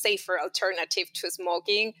a safer alternative to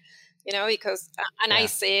smoking, because and I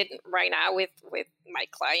see it right now with my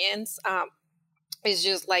clients. It's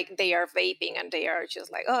just like they are vaping and they are just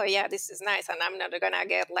like, oh yeah, this is nice, and I'm not gonna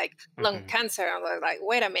get like lung cancer. And I'm like,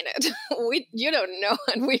 wait a minute, you don't know,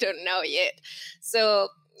 and we don't know yet. So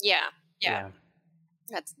yeah.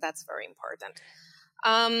 That's very important.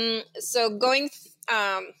 So going,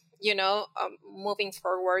 moving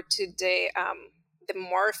forward to the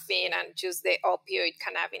morphine and just the opioid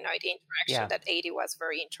cannabinoid interaction that Adi was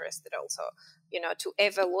very interested also, to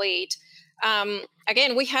evaluate.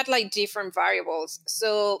 Again, we had like different variables.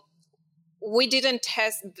 So we didn't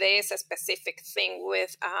test this specific thing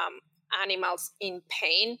with animals in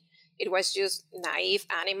pain. It was just naive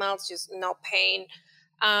animals, just no pain.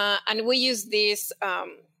 And we use this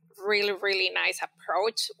really, really nice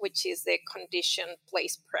approach, which is the condition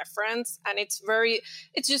place preference. And it's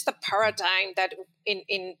just a paradigm that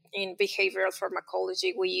in behavioral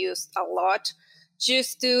pharmacology we use a lot,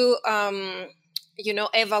 just to,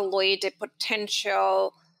 evaluate the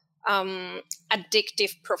potential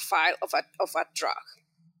addictive profile of a drug.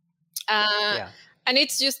 And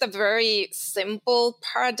it's just a very simple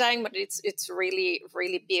paradigm, but it's really,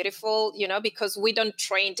 really beautiful, because we don't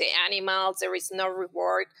train the animals. There is no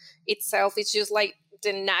reward itself. It's just like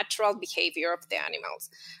the natural behavior of the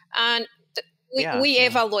animals. And we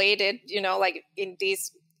evaluated, like in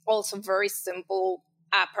this also very simple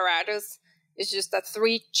apparatus. It's just a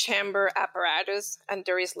 3-chamber apparatus, and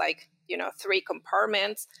there is like, 3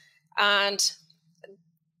 compartments. And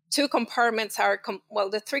 2 compartments are,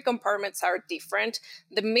 the 3 compartments are different.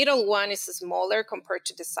 The middle one is smaller compared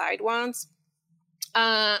to the side ones.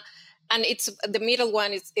 And the middle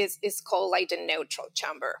one is called like the neutral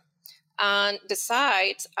chamber. And the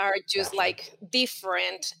sides are just like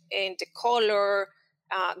different in the color.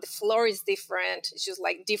 The floor is different. It's just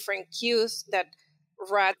like different cues that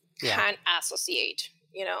rats can associate,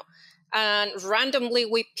 And randomly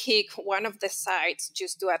we pick one of the sides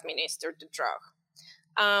just to administer the drug.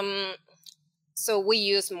 So we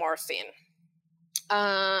use morphine,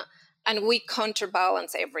 and we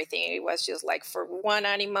counterbalance everything. It was just like for one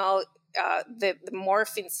animal, the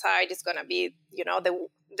morphine side is going to be,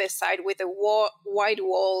 the side with the white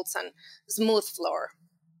walls and smooth floor.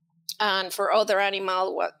 And for other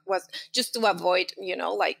animal, what was just to avoid,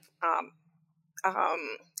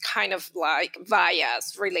 kind of like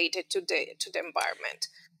bias related to the environment.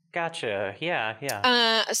 Gotcha.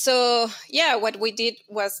 Yeah. So what we did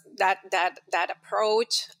was that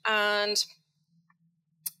approach, and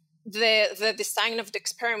the design of the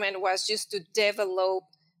experiment was just to develop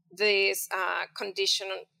this condition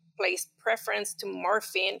place preference to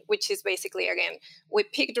morphine, which is basically, again, we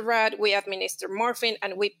pick the rat, we administer morphine,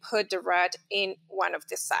 and we put the rat in one of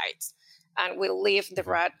the sites, and we leave the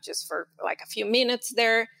rat just for like a few minutes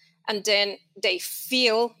there. And then they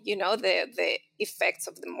feel, the effects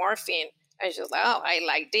of the morphine. And just like, oh, I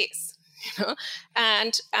like this,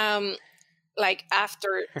 And like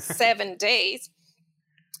after 7 days,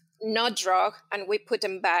 no drug, and we put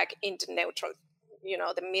them back into neutral,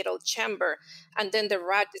 the middle chamber. And then the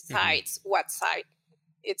rat decides what side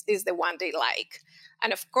is the one they like.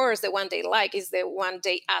 And of course, the one they like is the one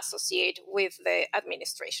they associate with the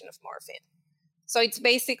administration of morphine. So it's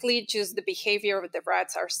basically just the behavior of the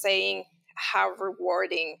rats are saying how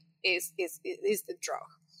rewarding is the drug.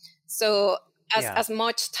 So as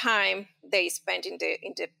much time they spend in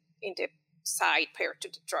the side paired to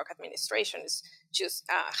the drug administration is just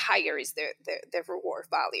higher is the reward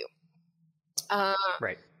value.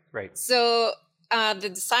 Right. So the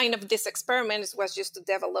design of this experiment was just to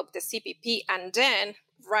develop the CPP, and then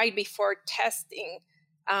right before testing,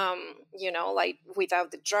 like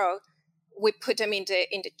without the drug, we put them in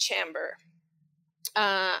the chamber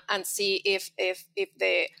and see if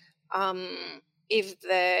the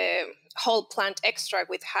whole plant extract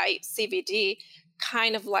with high CBD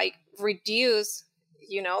kind of like reduce,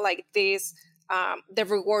 like this the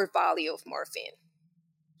reward value of morphine.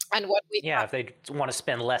 And what we if they want to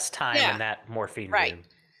spend less time in that morphine room.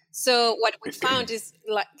 So what we found is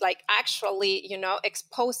like actually,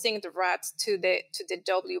 exposing the rats to the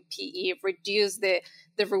WPE reduce the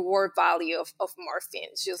reward value of morphine.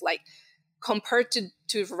 It's just like compared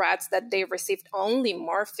to rats that they received only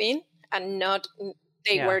morphine and not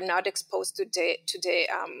they Yeah. were not exposed to the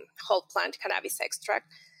whole plant cannabis extract,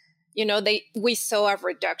 we saw a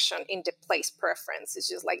reduction in the place preference. It's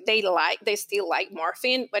just like they still like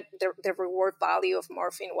morphine, but the reward value of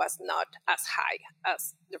morphine was not as high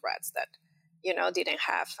as the rats that didn't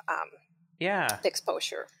have Yeah. the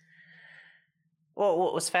exposure. Well,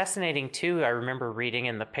 what was fascinating too, I remember reading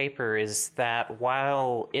in the paper, is that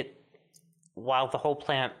while the whole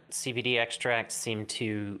plant CBD extract seemed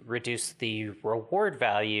to reduce the reward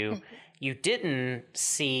value, you didn't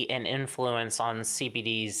see an influence on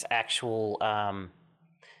CBD's actual,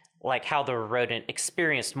 like how the rodent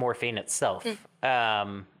experienced morphine itself.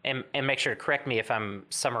 And make sure to correct me if I'm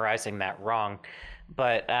summarizing that wrong.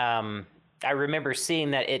 But I remember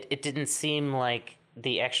seeing that it didn't seem like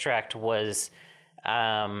the extract was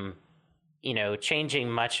changing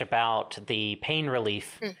much about the pain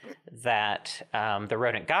relief that the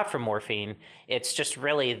rodent got from morphine. It's just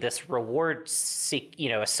really this reward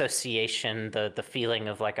association, the feeling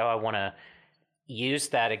of like, oh, I want to use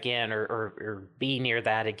that again or be near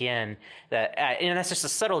that again. That that's just a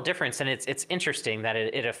subtle difference, and it's interesting that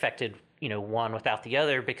it affected one without the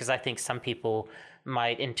other, because I think some people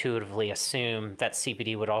might intuitively assume that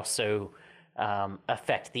CBD would also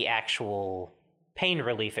affect the actual pain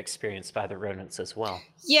relief experienced by the rodents as well.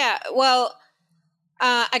 Yeah, well,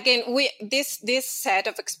 again, this set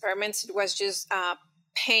of experiments, it was just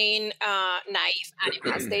pain naive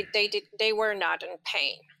animals. They were not in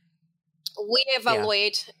pain. We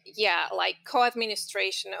evaluate, like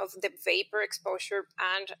co-administration of the vapor exposure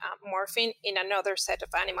and morphine in another set of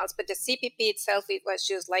animals, but the CPP itself, it was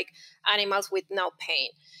just like animals with no pain.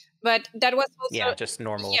 But that was also just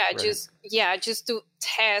normal. Just to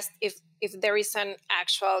test if there is an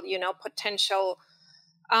actual potential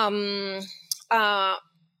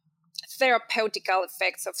therapeutical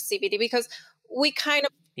effects of CBD, because we kind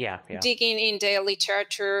of digging in the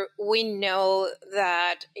literature, we know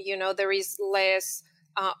that there is less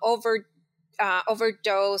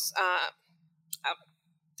overdose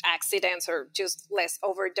accidents, or just less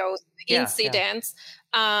overdose incidents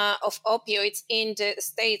of opioids in the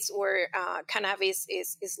states where cannabis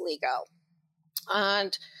is legal.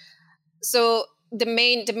 And so the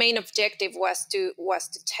main objective was to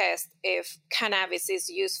test if cannabis is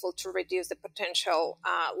useful to reduce the potential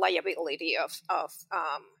liability of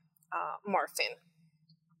morphine.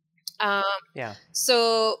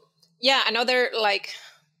 So another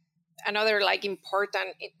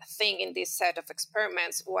important thing in this set of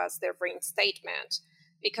experiments was the reinstatement,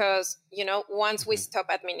 because once we stop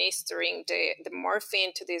administering the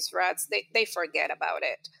morphine to these rats, they forget about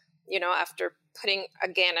it. After putting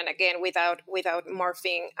again and again without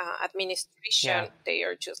morphine administration, they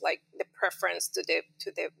are just like the preference to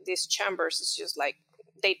these chambers is just like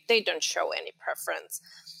they don't show any preference.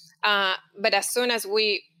 But as soon as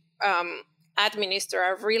we administer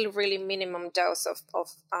a really, really minimum dose of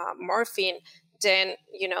morphine, then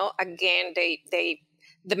again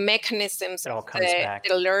the mechanisms of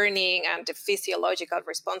the learning and the physiological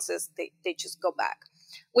responses, they just go back,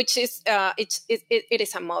 which is it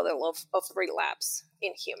is a model of relapse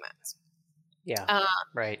in humans.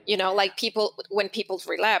 Right. Like when people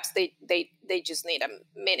relapse, they just need a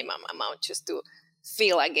minimum amount just to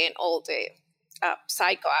feel again all the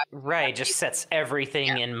right, just sets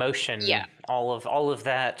everything in motion. All of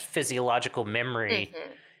that physiological memory.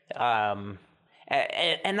 And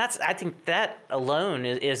that's, I think that alone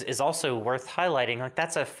is also worth highlighting. Like,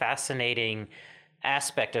 that's a fascinating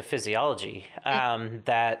aspect of physiology,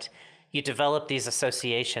 that you develop these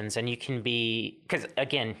associations, and you can be, because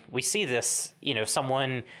again, we see this,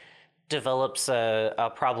 someone develops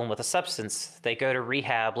a problem with a substance, they go to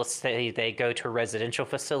rehab, let's say they go to a residential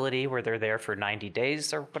facility where they're there for 90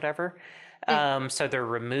 days or whatever. So they're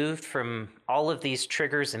removed from all of these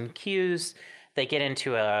triggers and cues. They get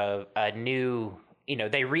into a new,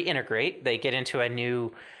 they reintegrate, they get into a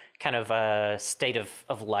new kind of a state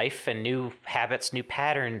of life and new habits, new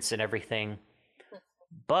patterns and everything.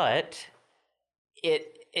 But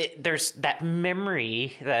there's that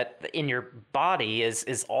memory that in your body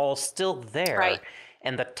is all still there. Right.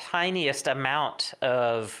 And the tiniest amount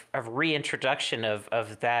of reintroduction of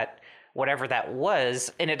that, whatever that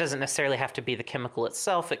was, and it doesn't necessarily have to be the chemical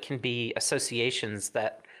itself, it can be associations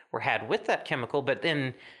that were had with that chemical, but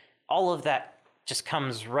then all of that just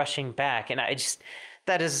comes rushing back. And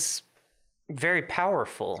that is very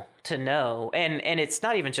powerful to know. And it's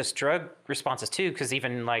not even just drug responses too, because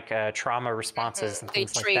even like trauma responses and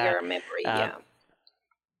things like that. They trigger memory,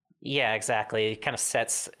 Yeah, exactly. It kind of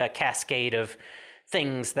sets a cascade of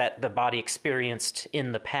things that the body experienced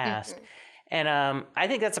in the past. And I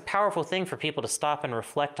think that's a powerful thing for people to stop and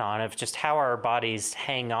reflect on, of just how our bodies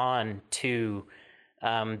hang on to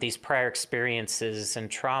these prior experiences and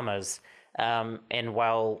traumas. And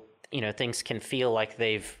while, things can feel like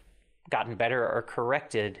they've gotten better or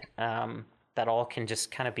corrected, that all can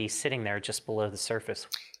just kind of be sitting there just below the surface.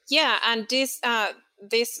 Yeah, and this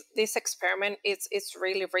experiment is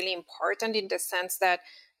really, really important in the sense that,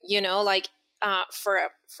 for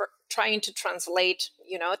trying to translate,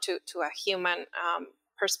 to a human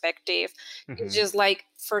perspective, it's just like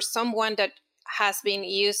for someone that has been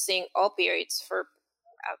using opioids for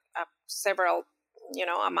a several,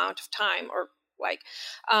 amount of time, or like,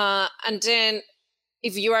 and then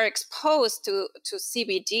if you are exposed to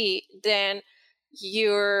CBD, then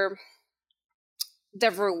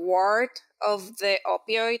the reward of the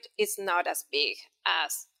opioid is not as big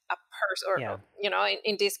as a person, or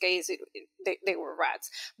in this case, they were rats.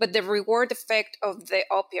 But the reward effect of the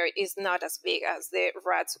opioid is not as big as the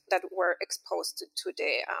rats that were exposed to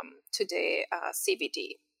the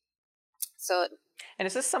CBD. So, and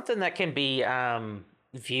is this something that can be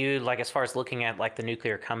viewed, like, as far as looking at like the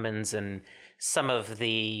nuclear accumbens and some of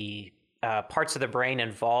the parts of the brain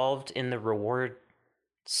involved in the reward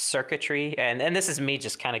circuitry? And this is me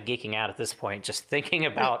just kind of geeking out at this point, just thinking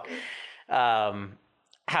about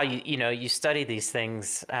how you study these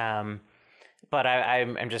things, but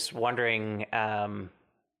I'm just wondering,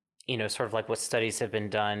 sort of like what studies have been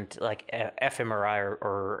done to, like fMRI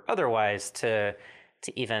or otherwise, to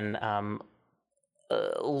even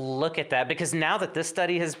look at that. Because now that this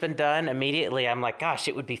study has been done, immediately I'm like, gosh,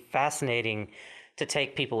 it would be fascinating to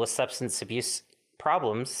take people with substance abuse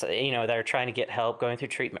problems, that are trying to get help, going through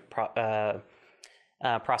treatment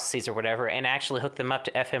processes or whatever, and actually hook them up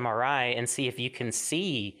to fMRI and see if you can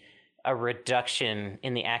see a reduction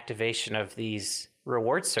in the activation of these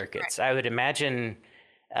reward circuits. Right. I would imagine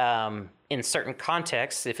in certain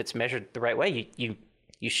contexts, if it's measured the right way,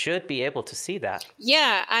 you should be able to see that.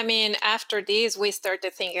 Yeah, I mean, after this, we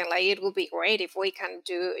started thinking like it would be great if we can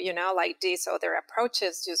do, like these other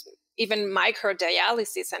approaches, just even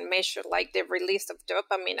microdialysis, and measure like the release of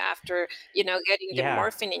dopamine after, getting the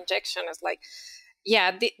morphine injection. Is like,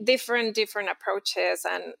 different approaches.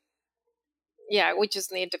 And we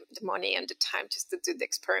just need the money and the time just to do the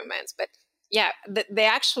experiments. But the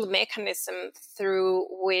actual mechanism through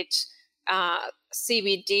which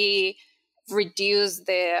CBD reduce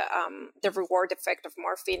the reward effect of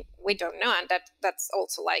morphine, we don't know. And that's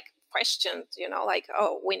also like questioned, like,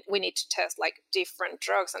 we need to test like different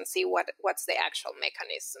drugs and see what's the actual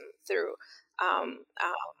mechanism through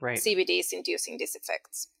CBD is inducing these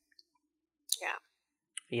effects.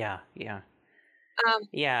 Yeah.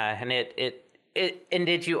 And and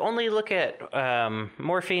did you only look at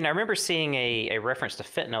morphine? I remember seeing a reference to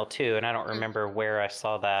fentanyl too, and I don't remember where I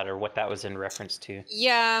saw that or what that was in reference to.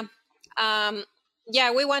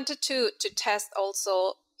 We wanted to test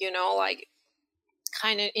also, like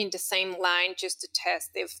kind of in the same line, just to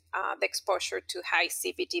test if the exposure to high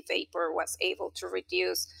CBD vapor was able to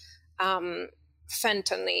reduce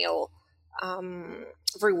fentanyl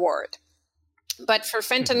reward. But for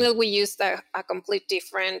fentanyl, we used a complete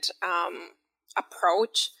different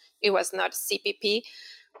approach. It was not CPP.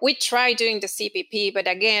 We tried doing the CPP, but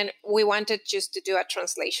again, we wanted just to do a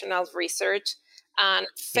translational research. And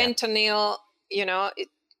fentanyl,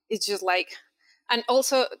 it's just like, and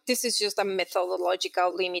also this is just a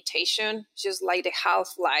methodological limitation, just like the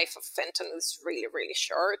half-life of fentanyl is really, really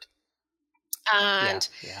short. And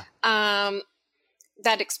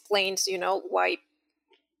that explains,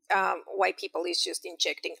 why people is just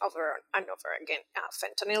injecting over and over again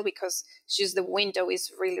fentanyl, because it's just the window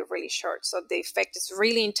is really, really short. So the effect is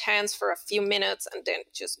really intense for a few minutes and then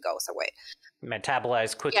just goes away.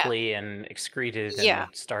 Metabolized quickly and excreted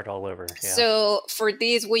and start all over. So for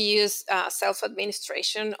this, we use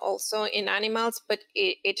self-administration also in animals, but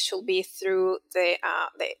it should be through the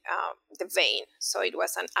vein. So it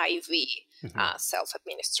was an IV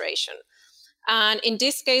self-administration. And in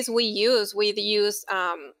this case, we use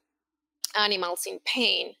animals in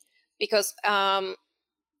pain, because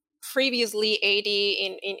previously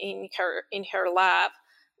Adi in her lab,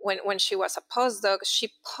 when she was a postdoc,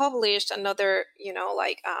 she published another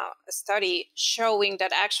study showing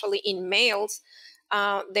that actually in males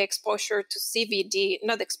the exposure to CBD,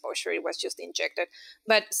 not exposure, it was just injected,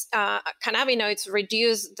 but cannabinoids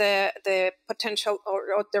reduce the potential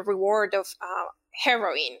or the reward of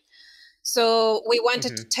heroin. So we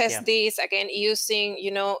wanted to test this again using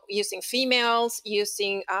females,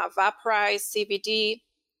 using vaporized CBD,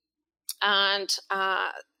 and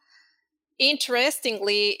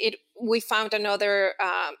interestingly, we found another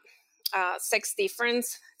sex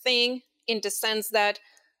difference thing in the sense that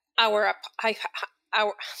our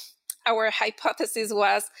our our hypothesis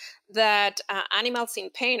was that animals in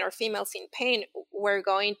pain or females in pain were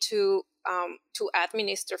going to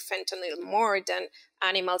administer fentanyl more than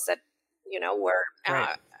animals that were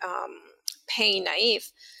Right. pain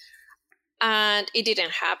naive, and it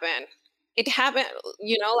didn't happen. It happened,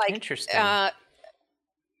 like Interesting.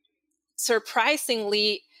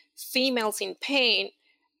 surprisingly, females in pain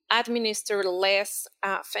administer less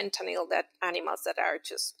fentanyl than animals that are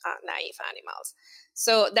just naive animals.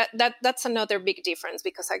 So that's another big difference,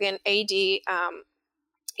 because again, AD,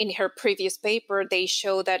 in her previous paper, they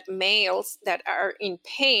show that males that are in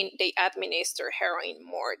pain, they administer heroin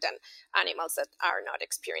more than animals that are not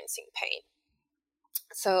experiencing pain.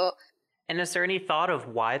 So, And is there any thought of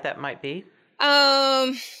why that might be?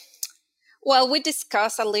 well, we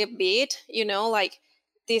discussed a little bit, like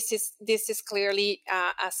this is clearly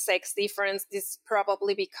a sex difference. This is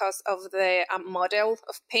probably because of the model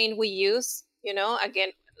of pain we use.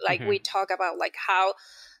 Again, like we talk about like how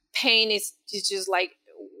pain is just like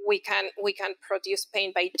we can produce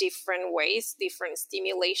pain by different ways, different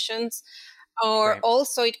stimulations, or Right.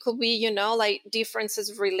 also it could be like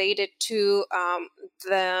differences related to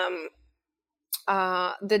the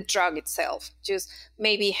drug itself. Just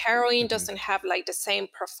maybe heroin doesn't have like the same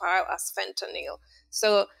profile as fentanyl.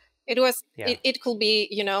 So it was Yeah. it could be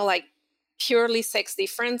like purely sex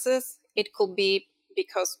differences. It could be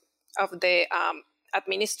because of the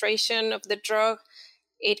administration of the drug.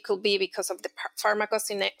 It could be because of the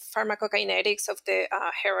pharmacokinetics of the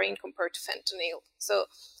heroin compared to fentanyl. So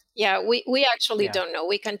yeah, we actually Yeah. don't know.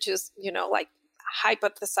 We can just like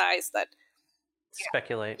hypothesize that.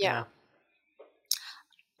 Speculate. Yeah.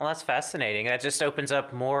 Well, that's fascinating. That just opens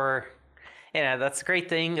up more. That's the great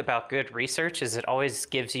thing about good research is it always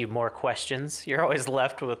gives you more questions. You're always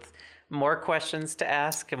left with more questions to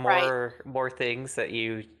ask and more things that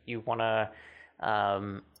you want to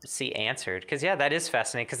see answered. Because that is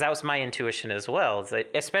fascinating. Because that was my intuition as well. That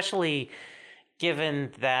especially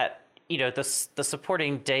given that the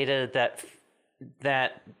supporting data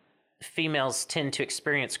that females tend to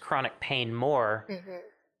experience chronic pain more.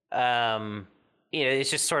 It's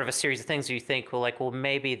just sort of a series of things where you think, well,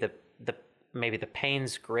 maybe the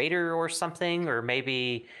pain's greater or something, or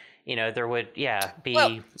maybe there would be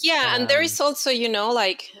and there is also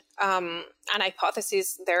like an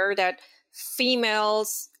hypothesis there that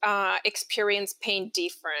females experience pain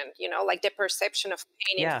different. Like the perception of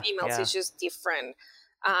pain in females is just different.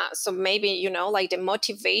 So maybe like the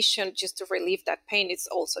motivation just to relieve that pain is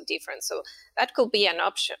also different. So that could be an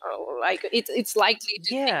option. Or like it's likely to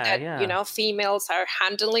think that females are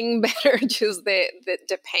handling better just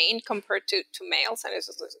the pain compared to males, and it's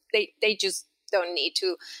just, they just don't need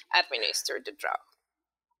to administer the drug.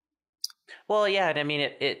 Well, and I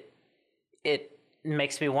mean it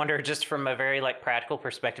makes me wonder, just from a very like practical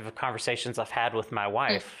perspective of conversations I've had with my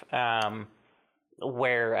wife,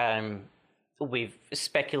 where we've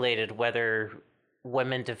speculated whether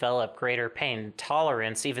women develop greater pain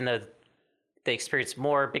tolerance, even though they experience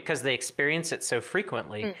more because they experience it so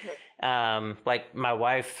frequently. Like my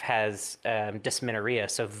wife has dysmenorrhea,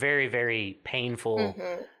 so very, very painful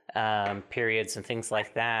periods and things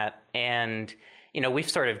like that. And we've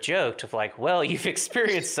sort of joked of like, well, you've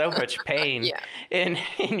experienced so much pain in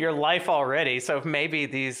your life already. So maybe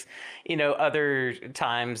these, other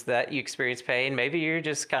times that you experience pain, maybe you're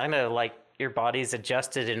just kind of like your body's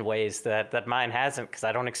adjusted in ways that mine hasn't, because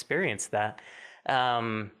I don't experience that.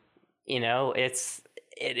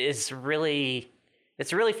 It's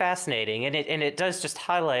really fascinating, and it does just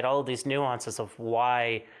highlight all of these nuances of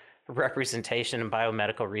why representation in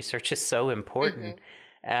biomedical research is so important.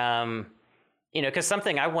 Because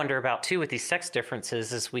something I wonder about too with these sex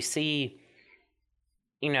differences is we see,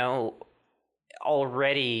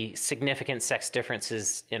 already significant sex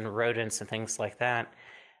differences in rodents and things like that.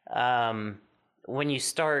 When you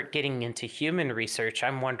start getting into human research,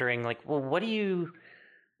 I'm wondering like, well,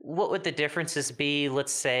 what would the differences be,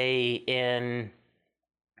 let's say in,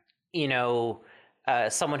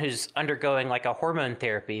 someone who's undergoing like a hormone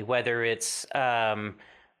therapy, whether it's like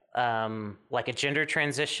a gender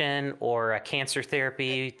transition or a cancer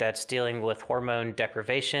therapy that's dealing with hormone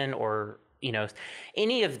deprivation, or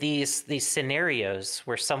any of these scenarios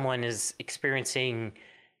where someone is experiencing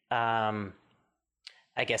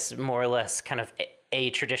I guess more or less kind of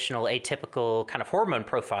traditional atypical kind of hormone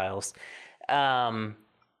profiles. How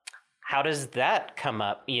does that come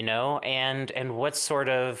up, and what sort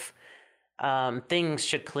of things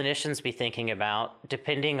should clinicians be thinking about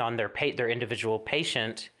depending on their individual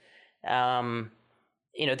patient,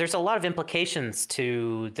 there's a lot of implications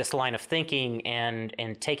to this line of thinking and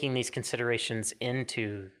taking these considerations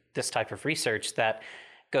into this type of research that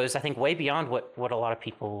goes, I think, way beyond what a lot of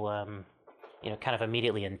people, kind of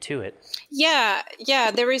immediately intuit. Yeah,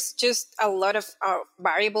 there is just a lot of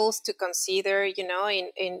variables to consider, in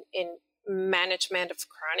management of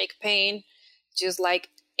chronic pain, just like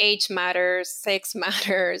age matters, sex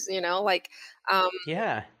matters, it's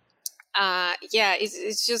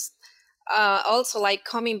just also like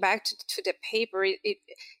coming back to the paper,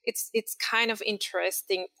 it's kind of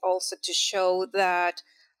interesting also to show that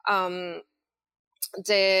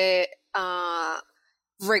the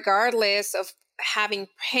regardless of having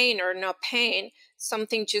pain or no pain,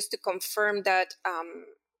 something just to confirm that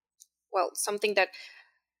something that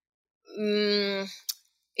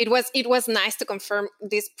it was nice to confirm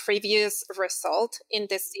this previous result in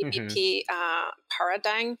the CBT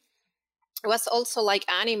paradigm. It was also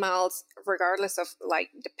like animals, regardless of like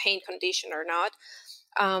the pain condition or not,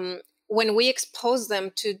 when we expose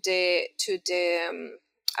them to the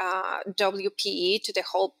WPE, to the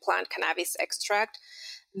whole plant cannabis extract,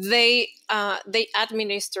 they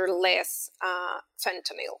administer less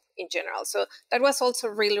fentanyl in general. So that was also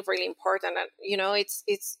really, really important. And it's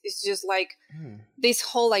just like this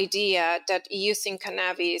whole idea that using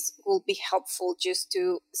cannabis will be helpful just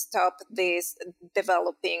to stop this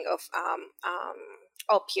developing of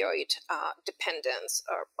opioid dependence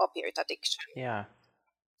or opioid addiction. Yeah.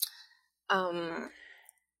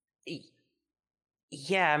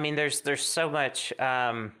 Yeah, I mean, there's so much.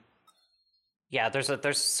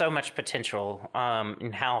 There's so much potential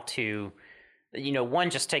in how to, one,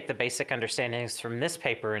 just take the basic understandings from this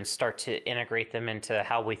paper and start to integrate them into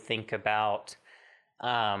how we think about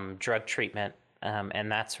drug treatment and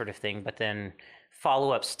that sort of thing. But then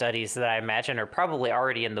follow-up studies that I imagine are probably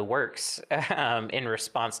already in the works in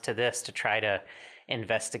response to this to try to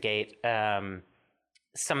investigate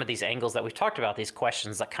some of these angles that we've talked about, these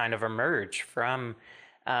questions that kind of emerge from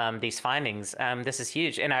these findings. This is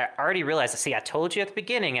huge. And I already realized, I told you at the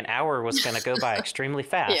beginning an hour was going to go by extremely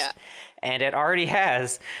fast. Yeah. And it already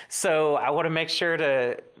has. So I want to make sure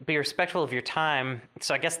to be respectful of your time.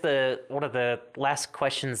 So I guess one of the last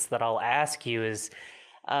questions that I'll ask you is,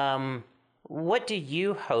 what do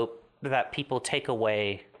you hope that people take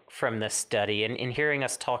away from this study? And in hearing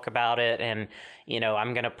us talk about it, and,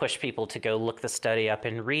 I'm going to push people to go look the study up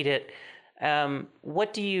and read it.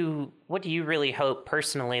 What do you really hope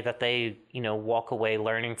personally that they, walk away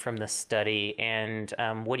learning from this study? And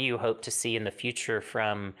what do you hope to see in the future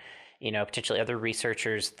from, potentially other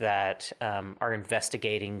researchers that are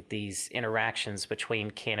investigating these interactions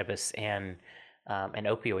between cannabis and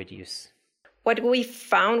opioid use? What we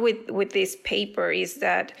found with this paper is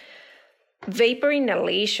that vapor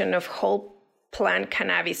inhalation of whole plant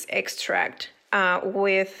cannabis extract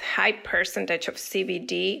with high percentage of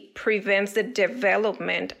CBD prevents the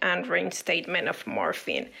development and reinstatement of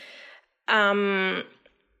morphine.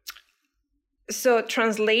 So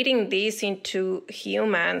translating this into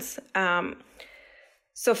humans,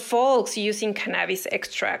 so folks using cannabis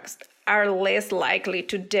extracts are less likely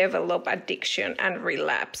to develop addiction and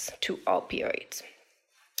relapse to opioids.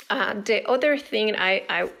 The other thing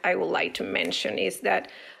I would like to mention is that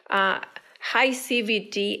high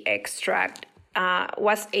CBD extract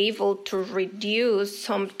was able to reduce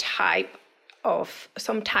some types of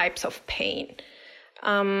pain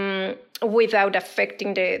without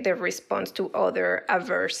affecting the response to other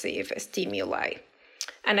aversive stimuli.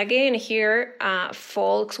 And again, here,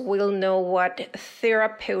 folks will know what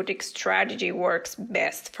therapeutic strategy works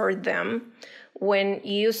best for them when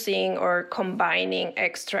using or combining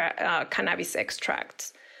cannabis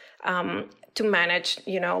extracts to manage,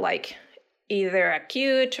 either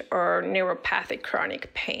acute or neuropathic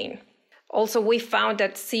chronic pain. Also, we found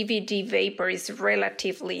that CBD vapor is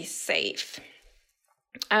relatively safe.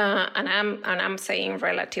 And I'm saying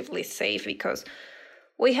relatively safe because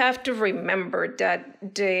we have to remember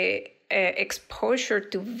that the exposure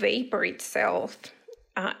to vapor itself,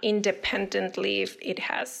 independently if it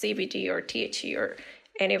has CBD or THC or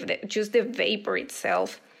any of just the vapor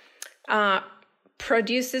itself,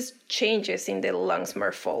 produces changes in the lungs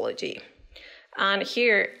morphology. And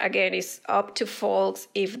here, again, it's up to folks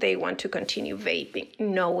if they want to continue vaping,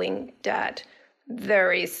 knowing that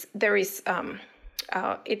it's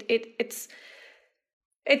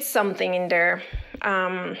something in there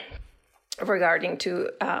regarding to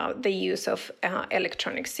the use of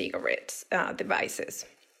electronic cigarettes devices.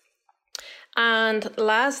 And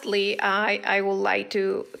lastly, I would like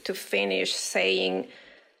to finish saying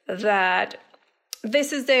that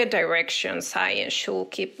this is the direction science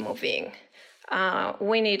should keep moving.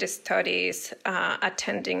 We need studies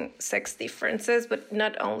attending sex differences, but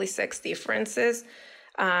not only sex differences,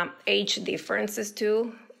 age differences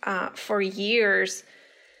too. For years,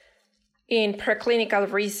 in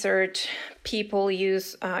preclinical research, people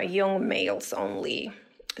use young males only.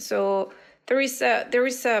 So there is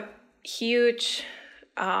a huge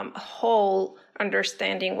whole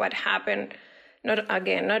understanding what happened,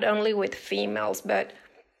 not only with females, but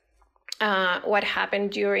what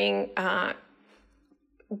happened during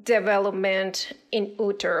development in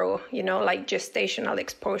utero, like gestational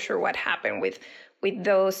exposure, what happened with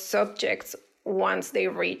those subjects once they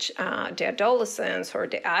reach the adolescence or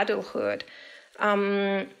the adulthood.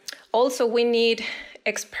 Also, we need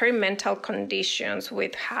experimental conditions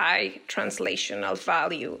with high translational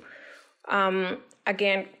value.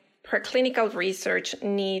 Again, preclinical research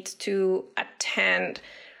needs to attend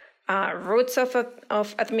routes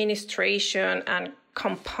of administration and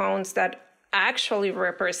compounds that actually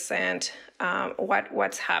represent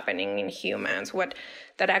what's happening in humans,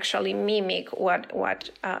 that actually mimic what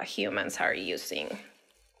humans are using.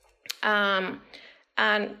 And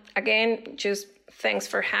again, just thanks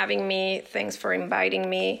for having me, thanks for inviting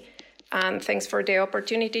me, and thanks for the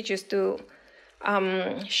opportunity just to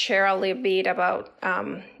share a little bit about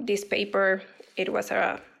this paper. It was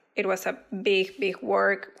a big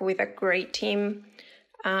work with a great team,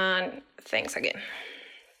 and thanks again.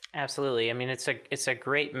 Absolutely. I mean, it's a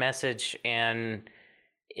great message, and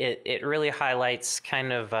it really highlights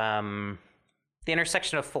kind of the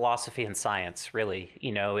intersection of philosophy and science. Really,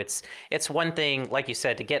 it's one thing, like you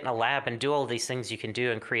said, to get in a lab and do all these things you can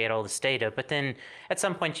do and create all this data, but then at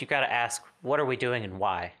some point you've got to ask, what are we doing and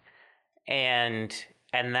why? And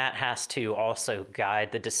that has to also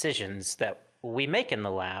guide the decisions that we make in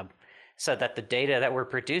the lab, so that the data that we're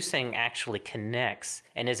producing actually connects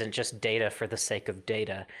and isn't just data for the sake of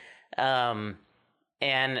data. And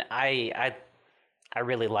I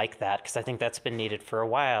really like that, because I think that's been needed for a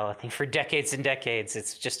while. I think for decades and decades,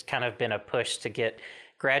 it's just kind of been a push to get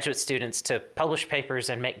graduate students to publish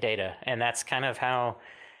papers and make data. And that's kind of how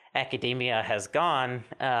academia has gone.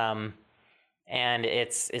 And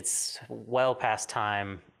it's well past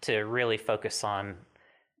time to really focus on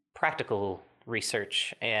practical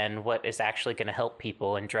research and what is actually going to help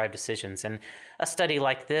people and drive decisions. And a study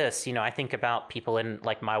like this, I think about people in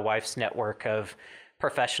like my wife's network of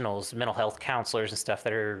professionals, mental health counselors and stuff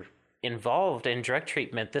that are involved in drug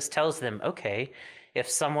treatment. This tells them, okay, if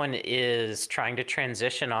someone is trying to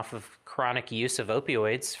transition off of chronic use of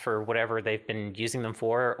opioids for whatever they've been using them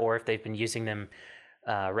for, or if they've been using them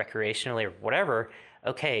recreationally or whatever,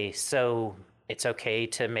 okay, so it's okay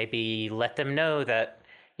to maybe let them know that,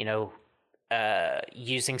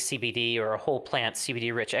 using CBD or a whole plant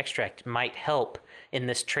CBD-rich extract might help in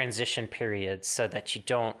this transition period, so that you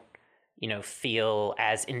don't, feel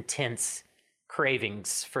as intense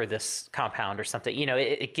cravings for this compound or something.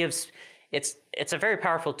 It's a very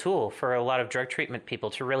powerful tool for a lot of drug treatment people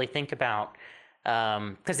to really think about,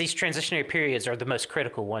 because these transitionary periods are the most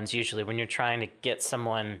critical ones usually when you're trying to get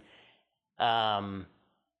someone, when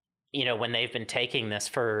they've been taking this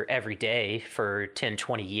for every day for 10,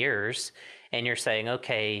 20 years, and you're saying,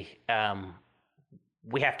 okay,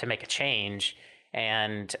 we have to make a change.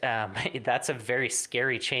 And that's a very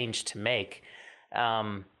scary change to make.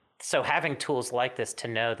 So having tools like this to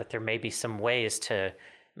know that there may be some ways to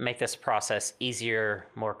make this process easier,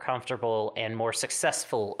 more comfortable, and more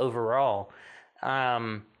successful overall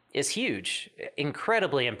is huge,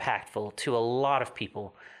 incredibly impactful to a lot of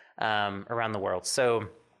people around the world. So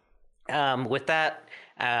with that,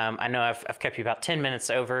 I know I've kept you about 10 minutes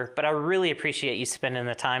over, but I really appreciate you spending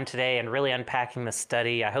the time today and really unpacking the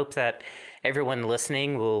study. I hope that everyone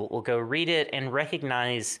listening will go read it and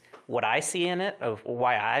recognize what I see in it, of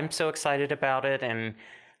why I'm so excited about it. And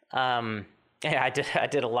I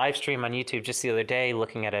did a live stream on YouTube just the other day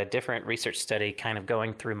looking at a different research study, kind of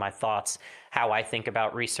going through my thoughts, how I think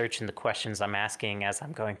about research and the questions I'm asking as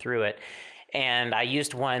I'm going through it. And I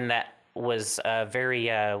used one that was very,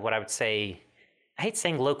 what I would say, I hate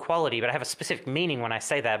saying low quality, but I have a specific meaning when I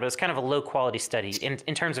say that, but it's kind of a low quality study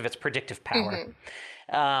in terms of its predictive power.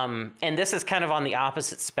 Mm-hmm. And this is kind of on the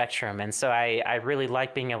opposite spectrum. And so I really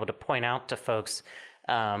like being able to point out to folks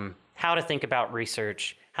how to think about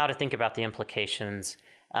research, how to think about the implications,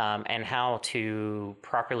 and how to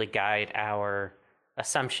properly guide our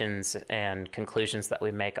assumptions and conclusions that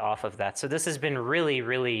we make off of that. So this has been really,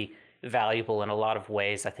 really valuable in a lot of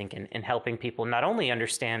ways, I think, in helping people not only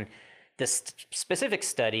understand this specific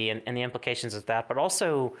study and the implications of that, but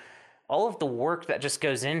also all of the work that just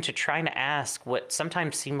goes into trying to ask what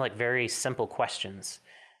sometimes seem like very simple questions.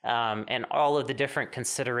 and all of the different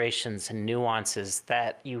considerations and nuances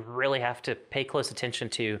that you really have to pay close attention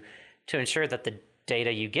to ensure that the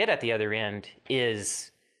data you get at the other end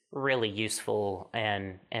is really useful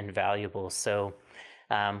and valuable. So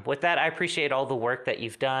with that, I appreciate all the work that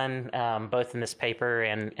you've done, both in this paper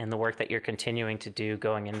and the work that you're continuing to do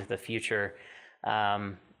going into the future.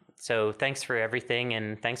 So thanks for everything,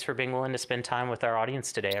 and thanks for being willing to spend time with our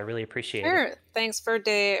audience today. I really appreciate it. Thanks for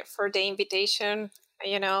the invitation.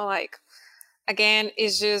 Like, again,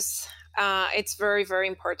 it's just it's very, very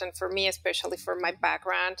important for me, especially for my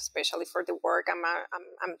background, especially for the work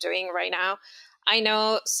I'm doing right now. I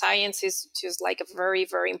know science is just like a very,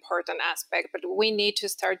 very important aspect, but we need to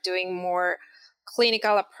start doing more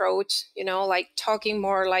clinical approach, like talking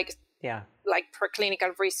more like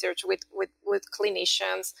preclinical research with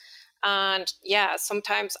clinicians. And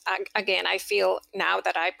sometimes, again, I feel now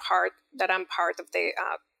that I'm part of the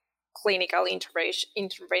clinical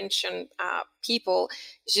intervention people.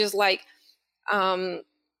 It's just like, there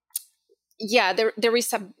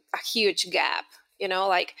is a huge gap,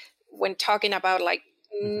 like, when talking about like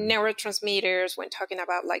neurotransmitters, when talking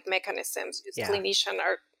about like mechanisms, clinicians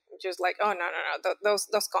are just like, oh, no, those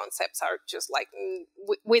concepts are just like,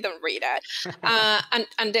 we don't read that. And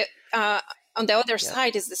on the other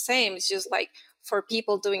side is the same. It's just like, for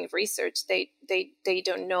people doing research, they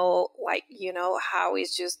don't know, like, how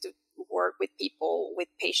it's just to work with people, with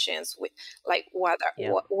patients, with like what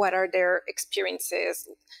are their experiences,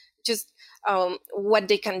 just what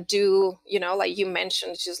they can do, like you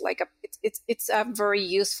mentioned. It's just like it's a very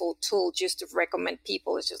useful tool just to recommend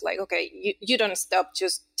people. It's just like, okay, you don't stop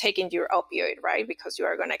just taking your opioid, right? Because you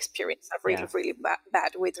are going to experience a really, really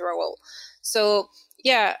bad withdrawal. So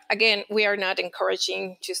again, we are not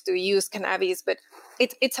encouraging just to use cannabis, but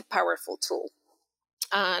it's a powerful tool.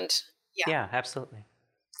 And absolutely.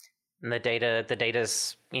 And the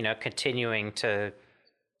data's, continuing to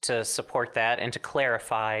support that and to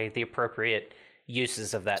clarify the appropriate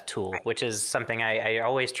uses of that tool, which is something I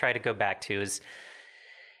always try to go back to. Is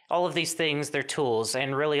all of these things, they're tools,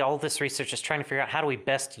 and really all this research is trying to figure out, how do we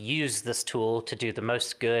best use this tool to do the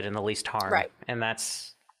most good and the least harm? Right. And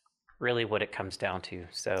that's really what it comes down to.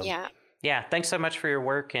 So thanks so much for your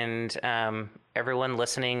work. And everyone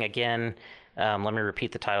listening, again, let me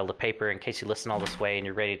repeat the title of the paper in case you listen all this way and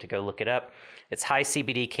you're ready to go look it up. It's High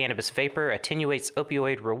CBD Cannabis Vapor Attenuates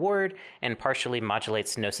Opioid Reward and Partially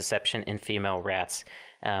Modulates Nociception in Female Rats.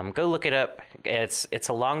 Go look it up. It's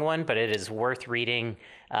a long one, but it is worth reading.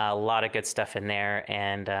 A lot of good stuff in there.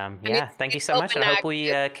 And thank you so much. I hope we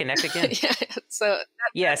connect again.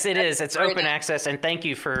 Yes, it is. It's open access. And thank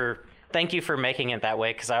you for making it that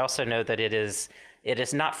way, because I also know that it is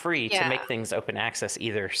not free to make things open access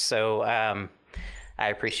either. So I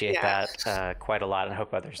appreciate that quite a lot, and I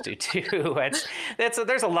hope others do too.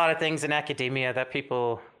 There's a lot of things in academia that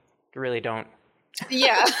people really don't.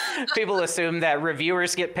 People assume that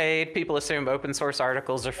reviewers get paid. People assume open source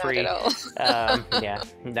articles are free. Not at all.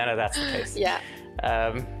 None of that's the case.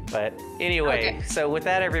 But anyway, so with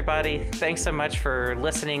that, everybody, thanks so much for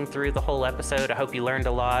listening through the whole episode. I hope you learned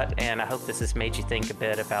a lot, and I hope this has made you think a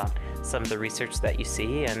bit about some of the research that you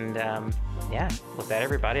see. And with that,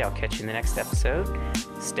 everybody, I'll catch you in the next episode.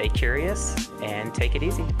 Stay curious and take it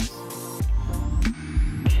easy.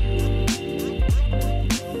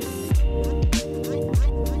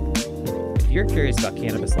 If you're curious about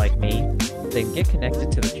cannabis like me, then get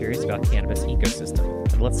connected to the Curious About Cannabis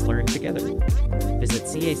ecosystem, and let's learn together. Visit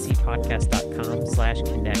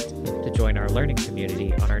cacpodcast.com/connect to join our learning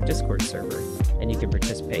community on our Discord server, and you can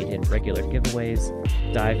participate in regular giveaways,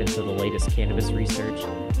 dive into the latest cannabis research,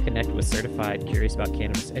 connect with certified Curious About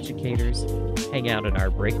Cannabis educators, hang out in our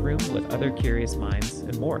break room with other curious minds,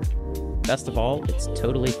 and more. Best of all, it's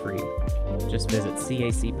totally free. Just visit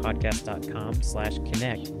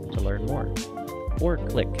cacpodcast.com/connect to learn more. Or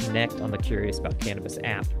click Connect on the Curious About Cannabis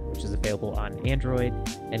app, which is available on Android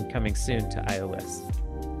and coming soon to iOS.